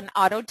call an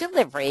auto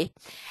delivery,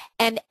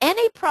 and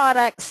any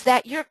products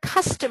that your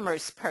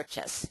customers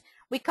purchase,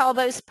 we call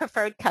those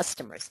preferred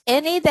customers.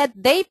 Any that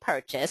they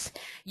purchase,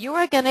 you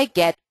are going to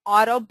get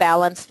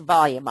auto-balanced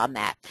volume on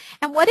that.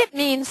 And what it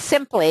means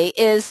simply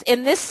is,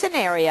 in this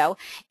scenario,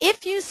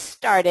 if you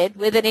started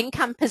with an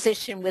income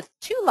position with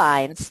 2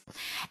 lines,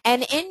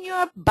 and in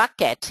your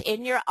bucket,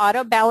 in your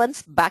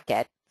auto-balanced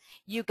bucket,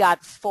 you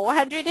got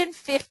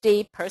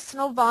 450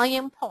 personal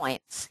volume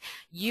points,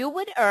 you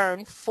would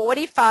earn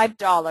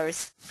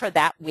 $45 for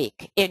that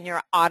week in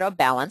your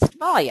auto-balanced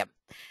volume.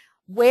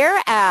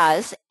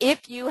 Whereas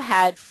if you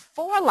had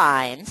 4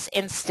 lines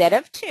instead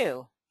of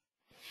 2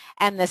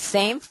 and the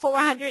same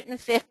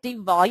 450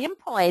 volume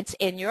points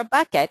in your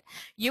bucket,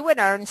 you would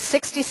earn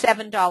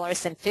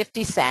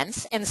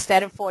 $67.50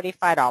 instead of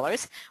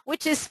 $45,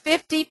 which is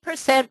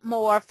 50%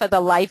 more for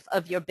the life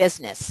of your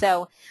business.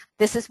 So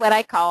this is what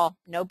I call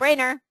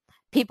no-brainer.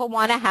 People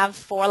want to have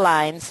 4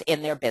 lines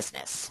in their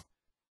business.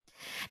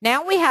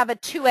 Now we have a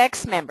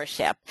 2X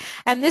membership,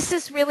 and this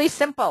is really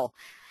simple.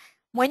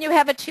 When you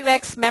have a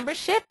 2X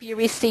membership, you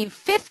receive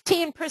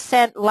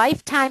 15%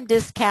 lifetime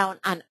discount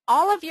on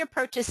all of your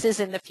purchases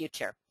in the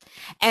future.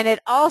 And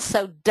it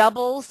also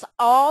doubles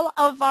all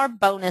of our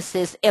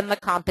bonuses in the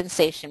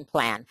compensation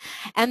plan.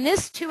 And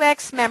this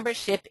 2X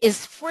membership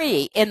is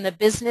free in the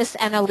business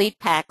and elite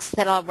packs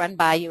that I'll run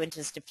by you in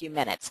just a few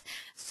minutes.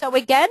 So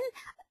again,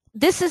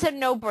 this is a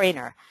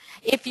no-brainer.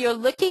 If you're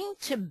looking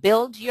to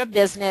build your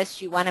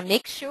business, you want to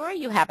make sure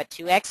you have a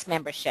 2X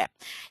membership.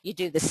 You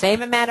do the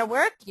same amount of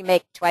work, you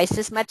make twice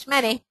as much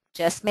money.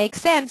 Just makes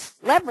sense.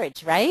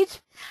 Leverage, right?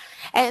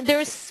 And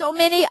there's so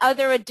many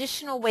other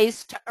additional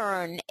ways to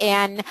earn,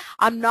 and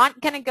I'm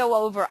not going to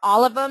go over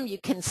all of them. You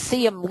can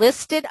see them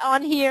listed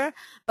on here,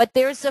 but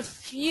there's a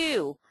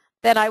few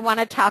that I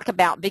want to talk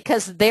about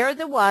because they're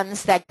the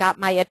ones that got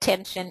my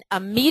attention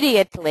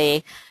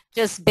immediately,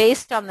 just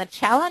based on the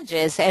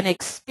challenges and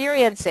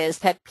experiences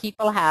that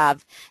people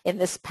have in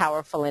this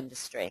powerful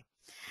industry.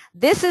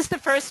 This is the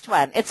first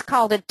one. It's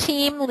called a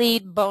team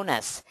lead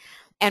bonus.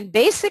 And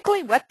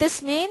basically what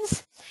this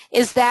means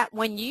is that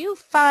when you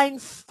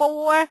find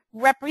 4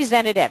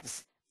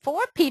 representatives,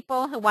 4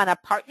 people who want to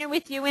partner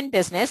with you in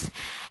business,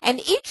 and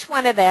each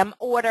one of them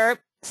order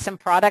some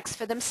products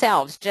for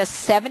themselves, just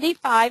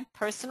 75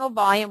 personal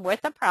volume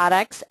worth of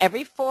products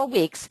every 4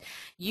 weeks,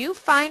 you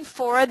find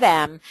 4 of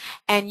them,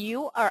 and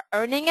you are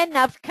earning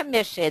enough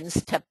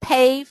commissions to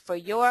pay for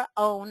your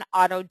own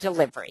auto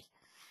delivery.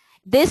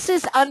 This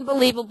is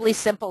unbelievably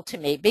simple to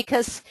me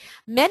because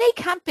many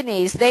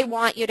companies, they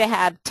want you to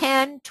have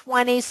 10,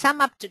 20,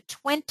 some up to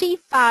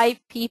 25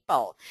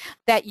 people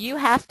that you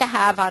have to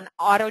have on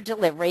auto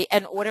delivery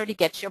in order to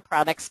get your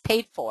products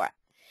paid for.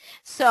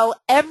 So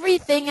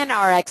everything in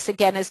ARIIX,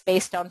 again, is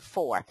based on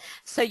 4.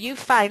 So you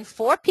find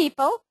 4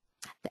 people,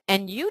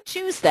 and you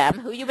choose them,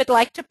 who you would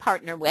like to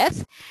partner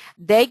with.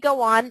 They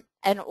go on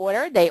and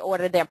order. They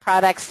order their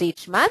products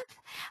each month.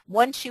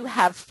 Once you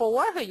have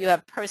 4 who you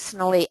have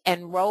personally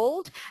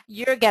enrolled,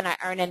 you're going to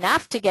earn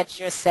enough to get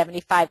your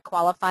 75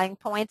 qualifying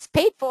points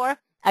paid for.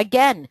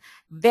 Again,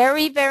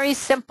 very, very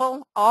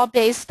simple, all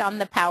based on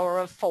the power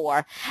of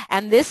 4.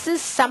 And this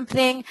is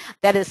something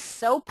that is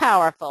so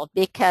powerful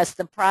because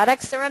the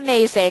products are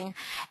amazing,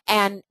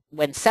 and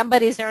when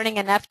somebody's earning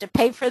enough to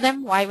pay for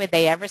them, why would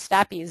they ever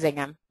stop using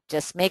them?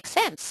 Just makes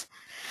sense.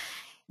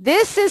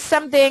 This is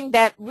something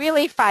that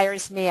really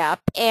fires me up,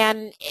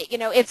 and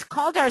it's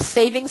called our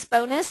savings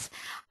bonus.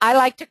 I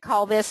like to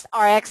call this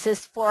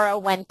ARIIX's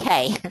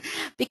 401k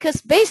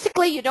because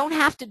basically you don't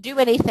have to do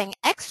anything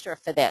extra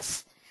for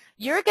this.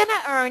 You're going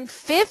to earn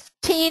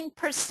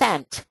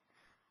 15%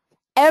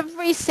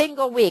 every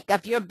single week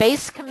of your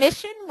base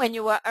commission when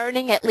you are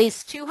earning at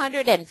least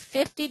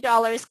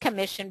 $250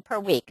 commission per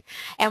week.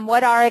 And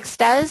what ARIIX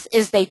does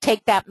is they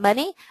take that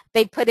money,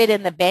 they put it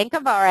in the bank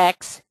of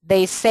ARIIX,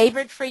 they save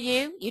it for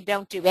you, you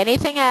don't do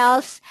anything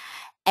else,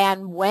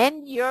 and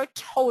when your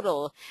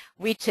total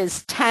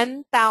reaches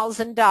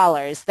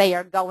 $10,000, they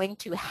are going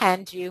to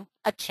hand you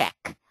a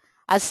check,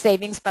 a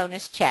savings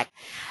bonus check.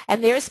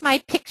 And there's my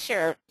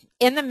picture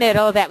in the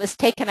middle that was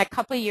taken a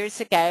couple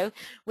years ago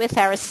with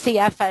our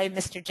CFO,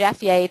 Mr.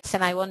 Jeff Yates,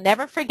 and I will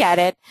never forget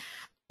it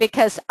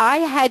because I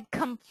had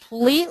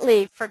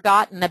completely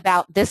forgotten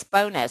about this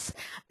bonus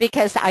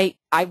because I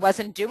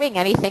wasn't doing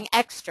anything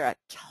extra.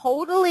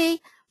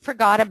 Totally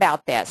forgot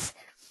about this.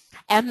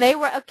 And they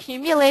were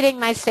accumulating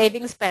my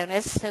savings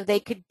bonus so they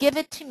could give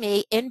it to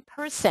me in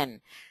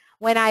person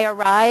when I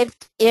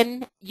arrived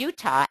in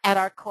Utah at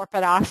our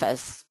corporate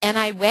office. And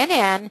I went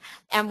in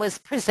and was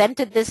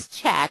presented this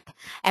check,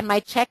 and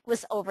my check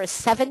was over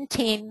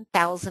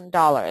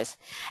 $17,000.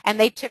 And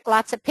they took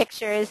lots of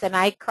pictures, and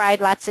I cried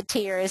lots of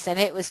tears, and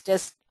it was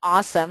just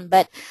awesome.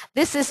 But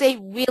this is a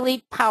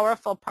really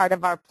powerful part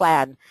of our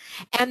plan.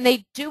 And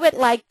they do it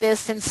like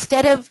this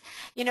instead of,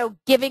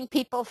 giving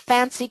people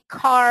fancy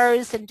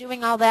cars and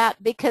doing all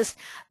that, because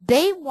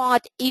they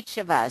want each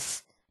of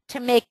us to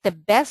make the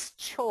best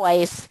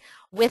choice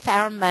with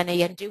our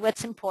money and do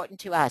what's important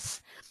to us.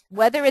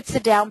 Whether it's a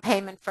down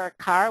payment for a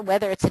car,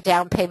 whether it's a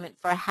down payment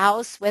for a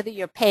house, whether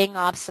you're paying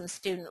off some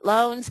student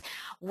loans,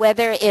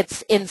 whether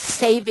it's in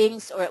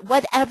savings or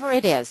whatever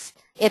it is,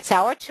 it's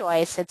our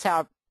choice. It's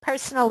our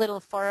personal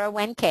little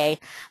 401k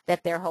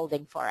that they're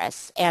holding for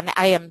us. And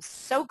I am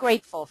so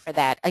grateful for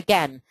that,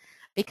 again,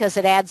 because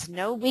it adds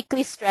no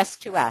weekly stress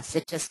to us.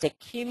 It just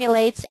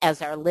accumulates as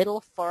our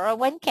little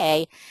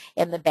 401k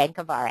in the bank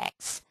of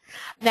ARIIX.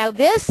 Now,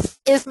 this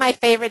is my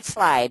favorite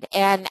slide,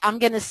 and I'm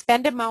going to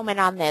spend a moment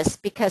on this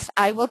because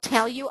I will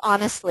tell you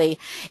honestly,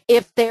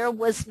 if there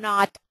was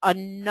not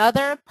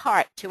another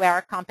part to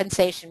our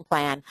compensation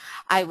plan,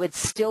 I would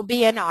still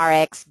be in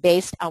ARIIX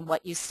based on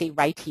what you see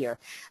right here.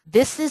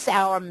 This is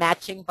our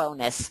matching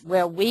bonus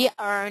where we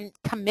earn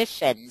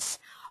commissions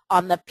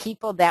on the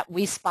people that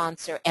we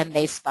sponsor and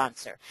they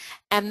sponsor.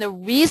 And the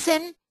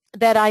reason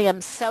that I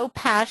am so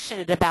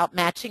passionate about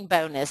matching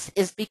bonus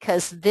is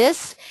because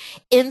this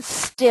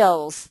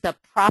instills the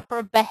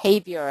proper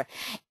behavior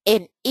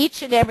in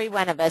each and every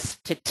one of us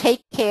to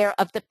take care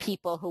of the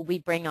people who we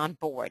bring on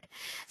board.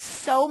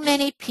 So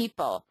many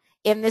people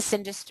in this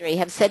industry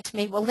have said to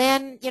me, well,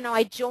 Lynn,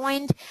 I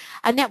joined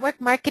a network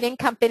marketing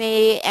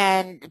company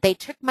and they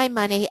took my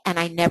money and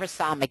I never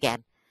saw them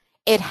again.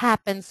 It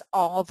happens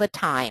all the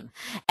time,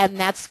 and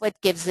that's what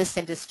gives this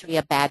industry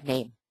a bad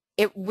name.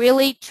 It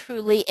really,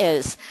 truly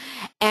is.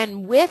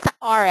 And with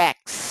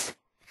ARIIX,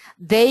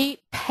 they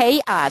pay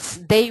us,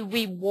 they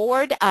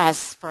reward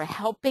us for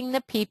helping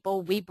the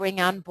people we bring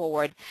on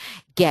board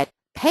get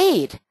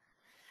paid.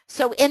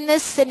 So in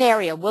this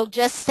scenario, we'll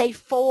just say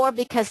 4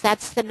 because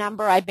that's the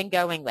number I've been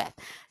going with.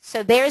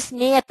 So there's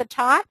me at the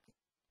top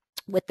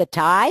with the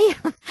tie,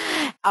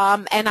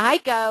 and I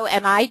go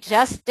and I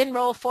just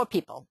enroll 4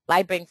 people.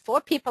 I bring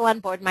 4 people on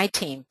board my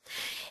team.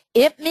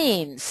 It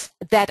means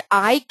that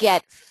I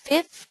get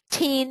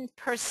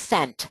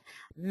 15%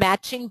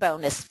 matching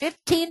bonus,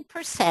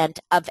 15%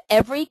 of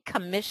every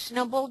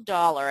commissionable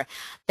dollar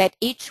that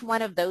each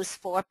one of those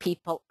 4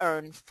 people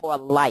earn for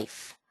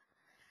life.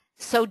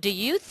 So do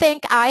you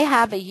think I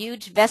have a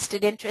huge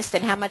vested interest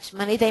in how much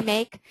money they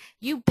make?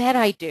 You bet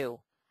I do.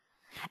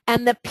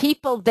 And the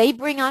people they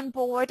bring on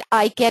board,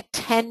 I get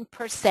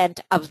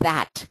 10% of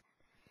that.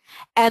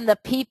 And the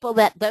people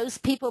that those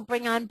people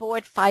bring on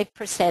board,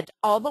 5%,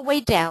 all the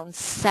way down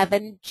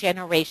 7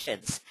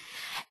 generations.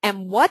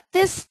 And what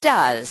this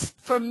does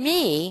for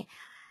me,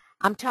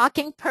 I'm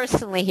talking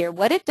personally here,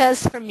 what it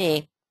does for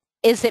me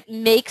is it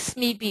makes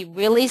me be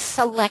really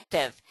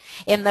selective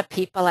in the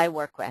people I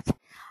work with.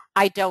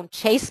 I don't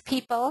chase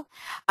people.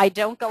 I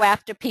don't go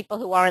after people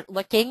who aren't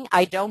looking.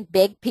 I don't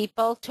beg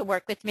people to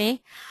work with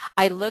me.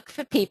 I look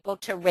for people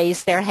to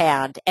raise their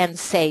hand and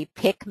say,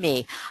 pick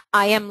me.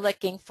 I am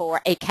looking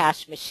for a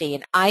cash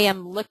machine. I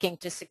am looking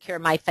to secure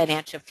my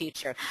financial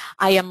future.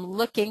 I am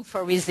looking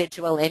for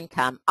residual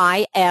income.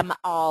 I am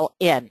all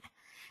in.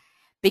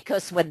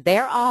 Because when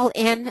they're all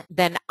in,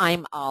 then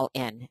I'm all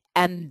in.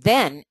 And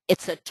then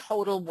it's a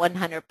total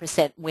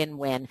 100%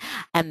 win-win.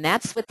 And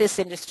that's what this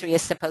industry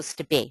is supposed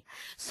to be.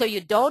 So you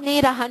don't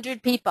need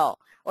 100 people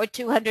or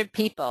 200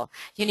 people.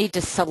 You need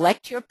to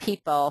select your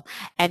people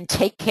and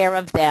take care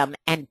of them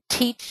and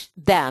teach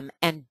them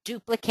and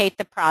duplicate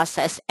the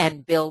process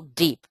and build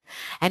deep.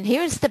 And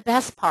here's the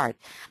best part.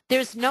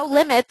 There's no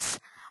limits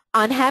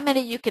on how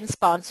many you can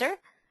sponsor,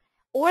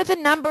 or the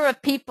number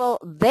of people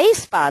they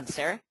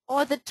sponsor,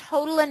 or the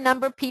total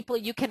number of people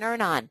you can earn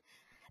on.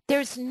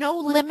 There's no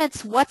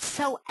limits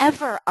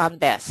whatsoever on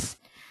this.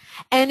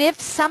 And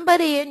if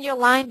somebody in your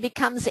line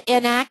becomes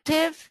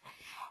inactive,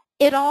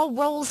 it all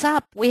rolls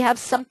up. We have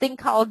something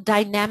called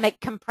dynamic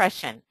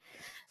compression.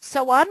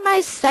 So on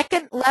my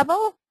second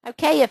level,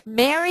 okay, if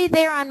Mary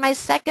there on my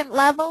second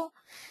level,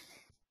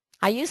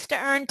 I used to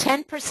earn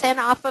 10%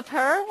 off of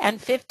her and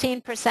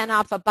 15%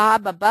 off of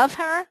Bob above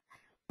her.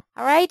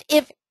 All right?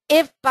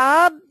 If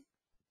Bob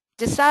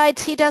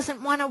decides he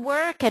doesn't want to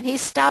work and he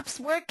stops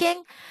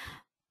working,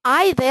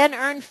 I then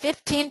earn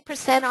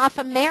 15% off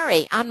of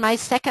Mary on my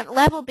second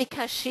level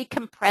because she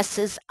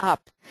compresses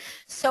up.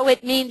 So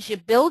it means you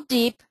build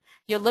deep,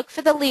 you look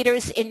for the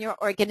leaders in your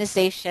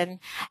organization,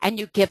 and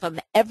you give them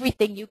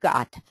everything you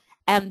got.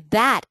 And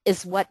that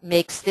is what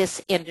makes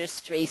this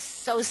industry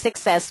so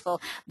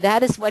successful.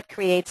 That is what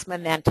creates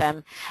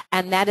momentum.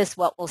 And that is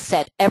what will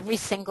set every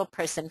single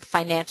person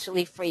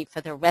financially free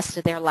for the rest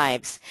of their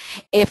lives.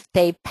 If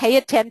they pay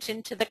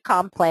attention to the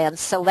comp plan,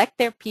 select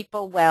their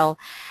people well,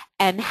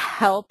 and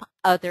help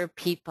other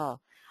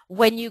people.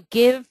 When you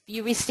give,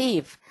 you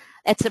receive.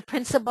 It's a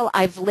principle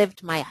I've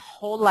lived my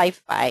whole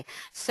life by.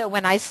 So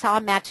when I saw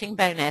matching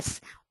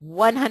bonus,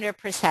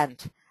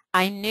 100%,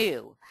 I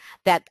knew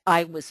that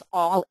I was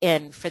all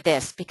in for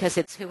this because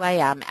it's who I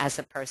am as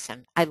a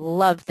person. I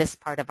love this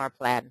part of our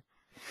plan.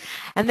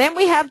 And then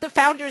we have the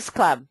Founders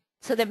Club.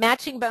 So the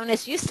matching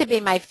bonus used to be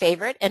my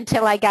favorite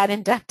until I got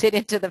inducted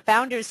into the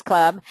Founders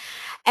Club.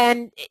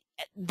 And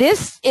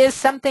this is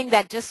something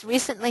that just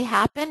recently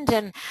happened,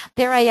 and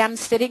there I am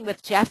sitting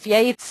with Jeff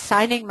Yates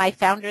signing my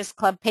Founders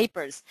Club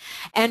papers.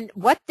 And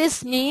what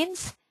this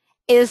means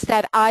is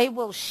that I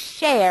will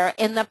share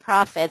in the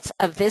profits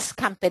of this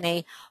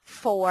company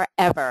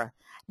forever.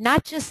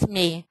 Not just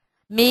me,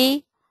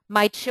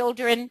 my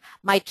children,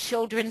 my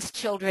children's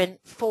children,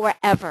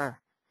 forever.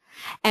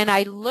 And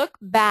I look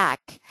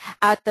back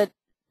at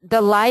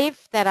the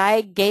life that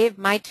I gave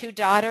my two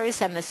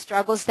daughters and the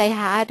struggles they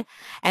had,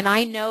 and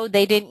I know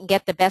they didn't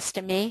get the best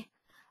of me,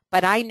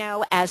 but I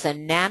know as a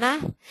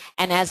nana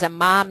and as a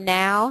mom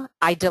now,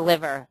 I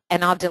deliver,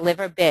 and I'll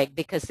deliver big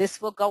because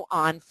this will go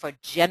on for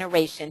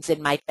generations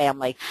in my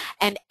family.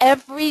 And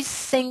every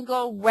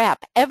single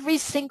rep, every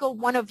single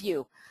one of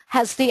you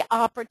has the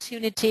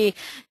opportunity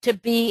to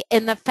be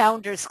in the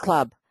Founders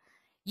Club.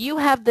 You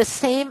have the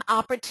same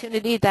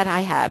opportunity that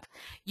I have.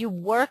 You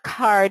work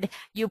hard,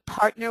 you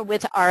partner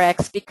with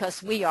ARIIX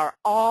because we are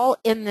all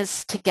in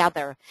this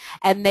together,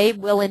 and they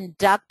will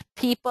induct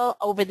people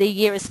over the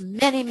years,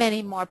 many,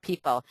 many more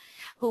people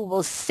who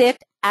will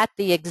sit at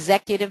the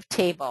executive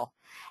table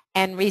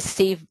and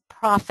receive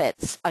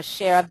profits, a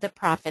share of the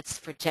profits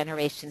for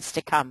generations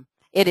to come.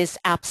 It is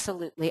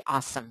absolutely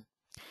awesome.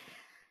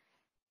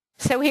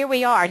 So here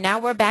we are. Now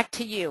we're back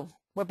to you.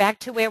 We're back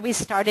to where we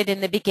started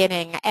in the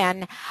beginning,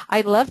 and I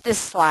love this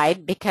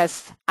slide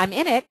because I'm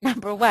in it.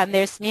 Number one,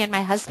 there's me and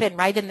my husband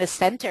right in the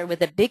center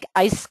with a big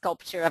ice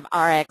sculpture of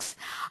ARIIX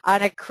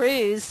on a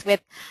cruise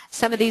with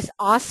some of these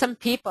awesome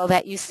people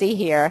that you see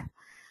here.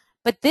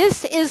 But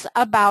this is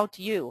about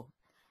you.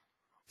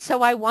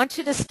 So I want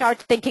you to start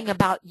thinking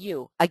about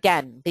you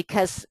again,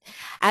 because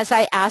as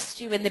I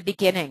asked you in the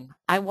beginning,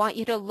 I want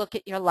you to look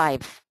at your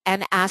life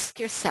and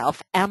ask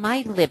yourself, am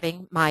I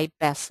living my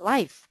best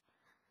life?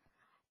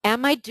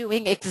 Am I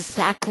doing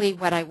exactly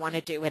what I want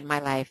to do in my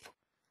life?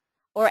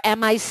 Or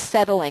am I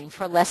settling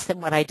for less than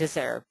what I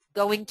deserve?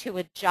 Going to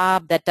a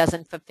job that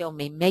doesn't fulfill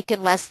me,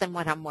 making less than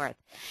what I'm worth?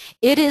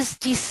 It is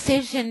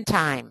decision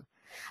time.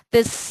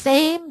 The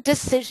same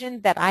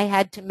decision that I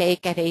had to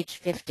make at age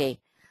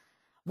 50.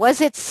 Was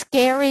it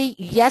scary?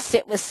 Yes,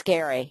 it was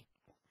scary.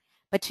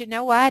 But you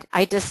know what?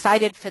 I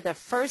decided for the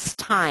first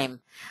time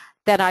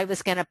that I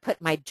was going to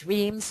put my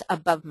dreams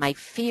above my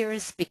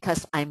fears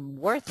because I'm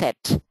worth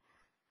it.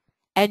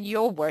 And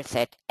you're worth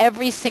it,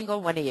 every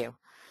single one of you.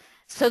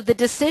 So the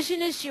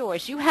decision is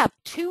yours. You have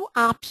two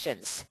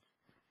options.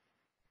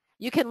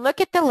 You can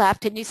look at the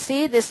left and you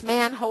see this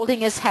man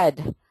holding his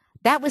head.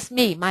 That was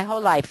me my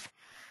whole life.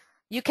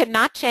 You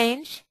cannot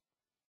change.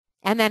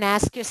 And then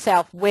ask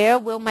yourself, where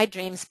will my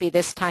dreams be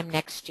this time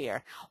next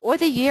year? Or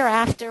the year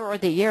after, or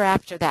the year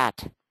after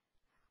that?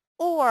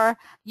 Or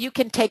you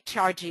can take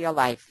charge of your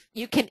life.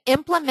 You can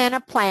implement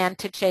a plan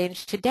to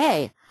change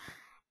today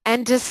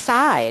and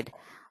decide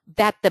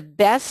that the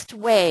best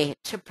way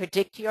to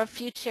predict your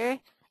future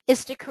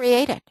is to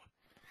create it,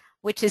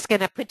 which is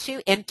going to put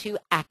you into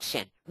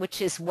action,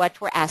 which is what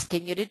we're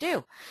asking you to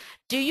do.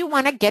 Do you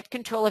want to get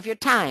control of your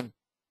time?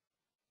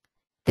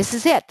 This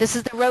is it. This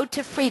is the road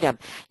to freedom.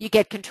 You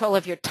get control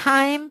of your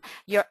time,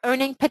 your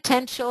earning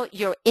potential,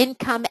 your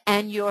income,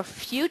 and your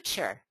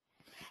future.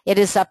 It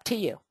is up to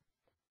you.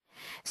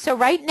 So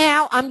right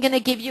now, I'm going to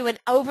give you an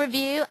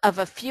overview of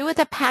a few of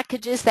the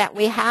packages that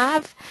we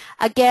have.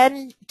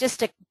 Again,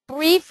 just a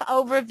brief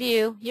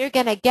overview. You're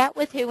going to get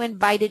with who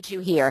invited you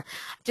here.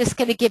 Just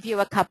going to give you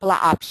a couple of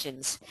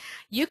options.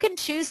 You can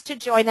choose to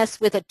join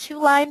us with a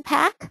 2-line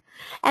pack,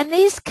 and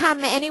these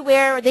come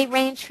anywhere. They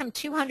range from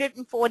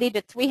 $240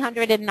 to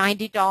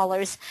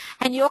 $390,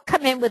 and you'll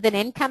come in with an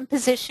income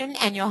position,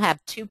 and you'll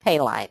have 2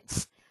 pay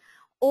lines.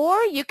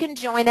 Or you can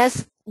join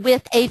us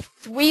with a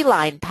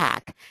 3-line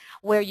pack,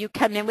 where you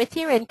come in with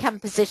your income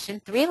position,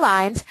 3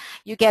 lines.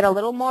 You get a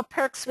little more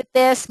perks with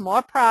this,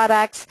 more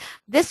products.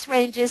 This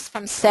ranges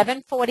from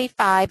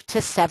 $745 to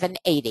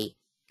 $780.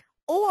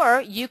 Or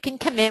you can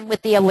come in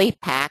with the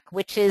Elite Pack,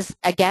 which is,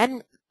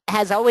 again,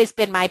 has always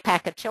been my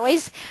pack of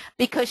choice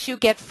because you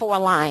get 4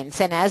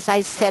 lines. And as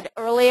I said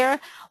earlier,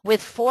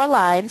 with 4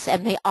 lines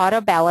and the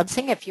auto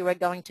balancing, if you are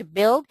going to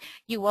build,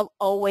 you will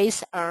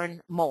always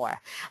earn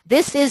more.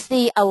 This is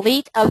the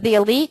elite of the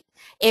elite.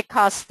 It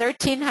costs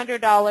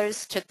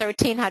 $1,300 to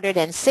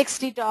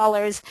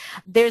 $1,360.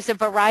 There's a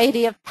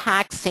variety of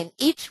packs in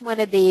each one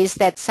of these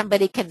that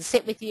somebody can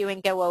sit with you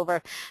and go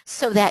over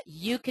so that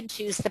you can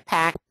choose the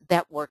pack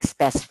that works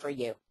best for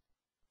you.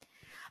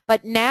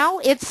 But now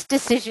it's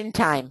decision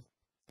time.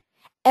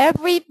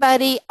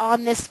 Everybody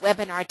on this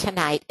webinar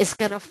tonight is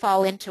going to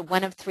fall into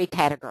one of 3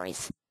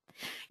 categories.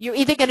 You're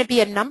either going to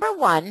be a number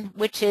 1,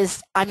 which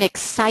is I'm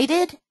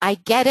excited, I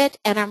get it,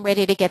 and I'm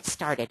ready to get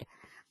started.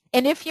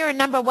 And if you're a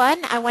number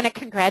 1, I want to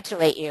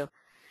congratulate you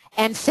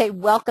and say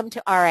welcome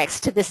to ARIIX,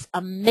 to this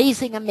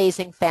amazing,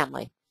 amazing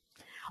family.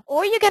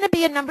 Or you're going to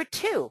be a number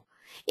 2.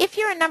 If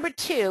you're a number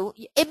 2,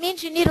 it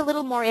means you need a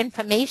little more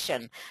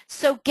information.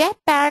 So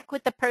get back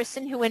with the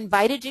person who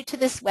invited you to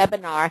this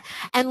webinar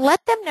and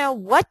let them know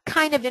what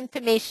kind of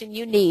information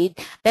you need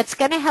that's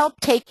going to help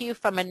take you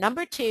from a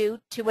number 2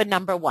 to a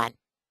number 1.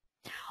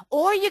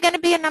 Or you're going to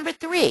be a number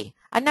 3.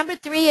 A number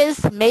 3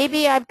 is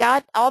maybe I've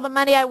got all the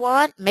money I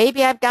want,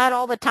 maybe I've got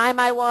all the time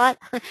I want,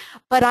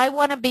 but I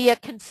want to be a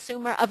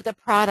consumer of the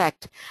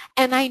product.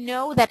 And I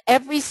know that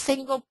every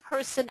single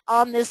person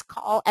on this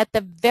call at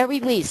the very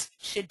least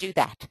should do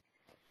that.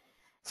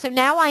 So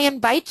now I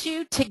invite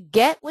you to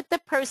get with the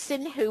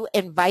person who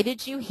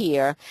invited you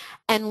here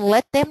and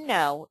let them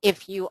know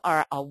if you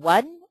are a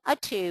 1, a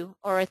 2,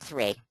 or a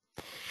 3.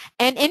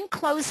 And in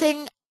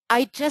closing,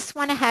 I just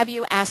want to have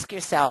you ask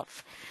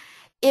yourself,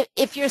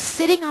 if you're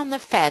sitting on the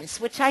fence,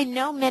 which I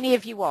know many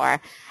of you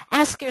are,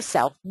 ask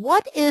yourself,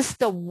 what is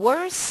the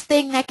worst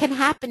thing that can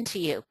happen to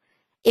you?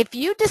 If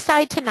you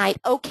decide tonight,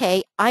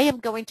 okay, I am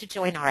going to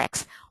join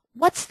ARIIX,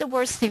 what's the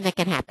worst thing that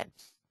can happen?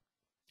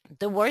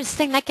 The worst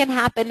thing that can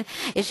happen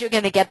is you're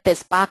going to get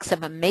this box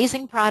of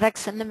amazing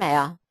products in the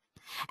mail,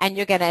 and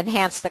you're going to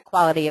enhance the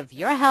quality of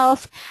your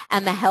health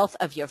and the health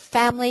of your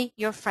family,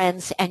 your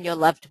friends, and your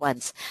loved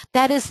ones.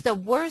 That is the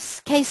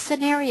worst case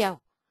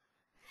scenario.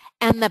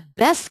 And the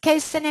best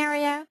case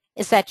scenario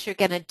is that you're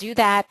going to do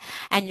that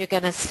and you're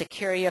going to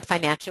secure your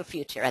financial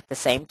future at the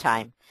same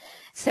time.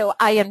 So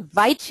I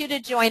invite you to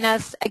join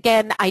us.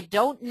 Again, I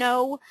don't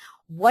know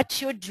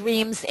what your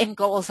dreams and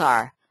goals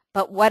are,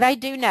 but what I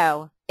do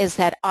know is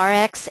that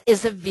ARIIX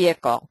is a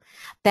vehicle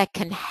that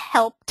can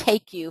help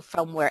take you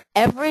from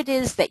wherever it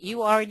is that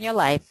you are in your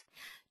life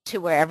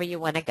to wherever you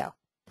want to go.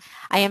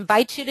 I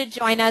invite you to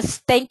join us.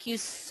 Thank you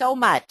so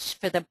much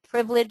for the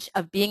privilege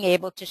of being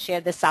able to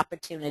share this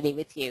opportunity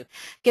with you.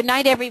 Good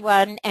night,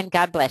 everyone, and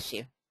God bless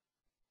you.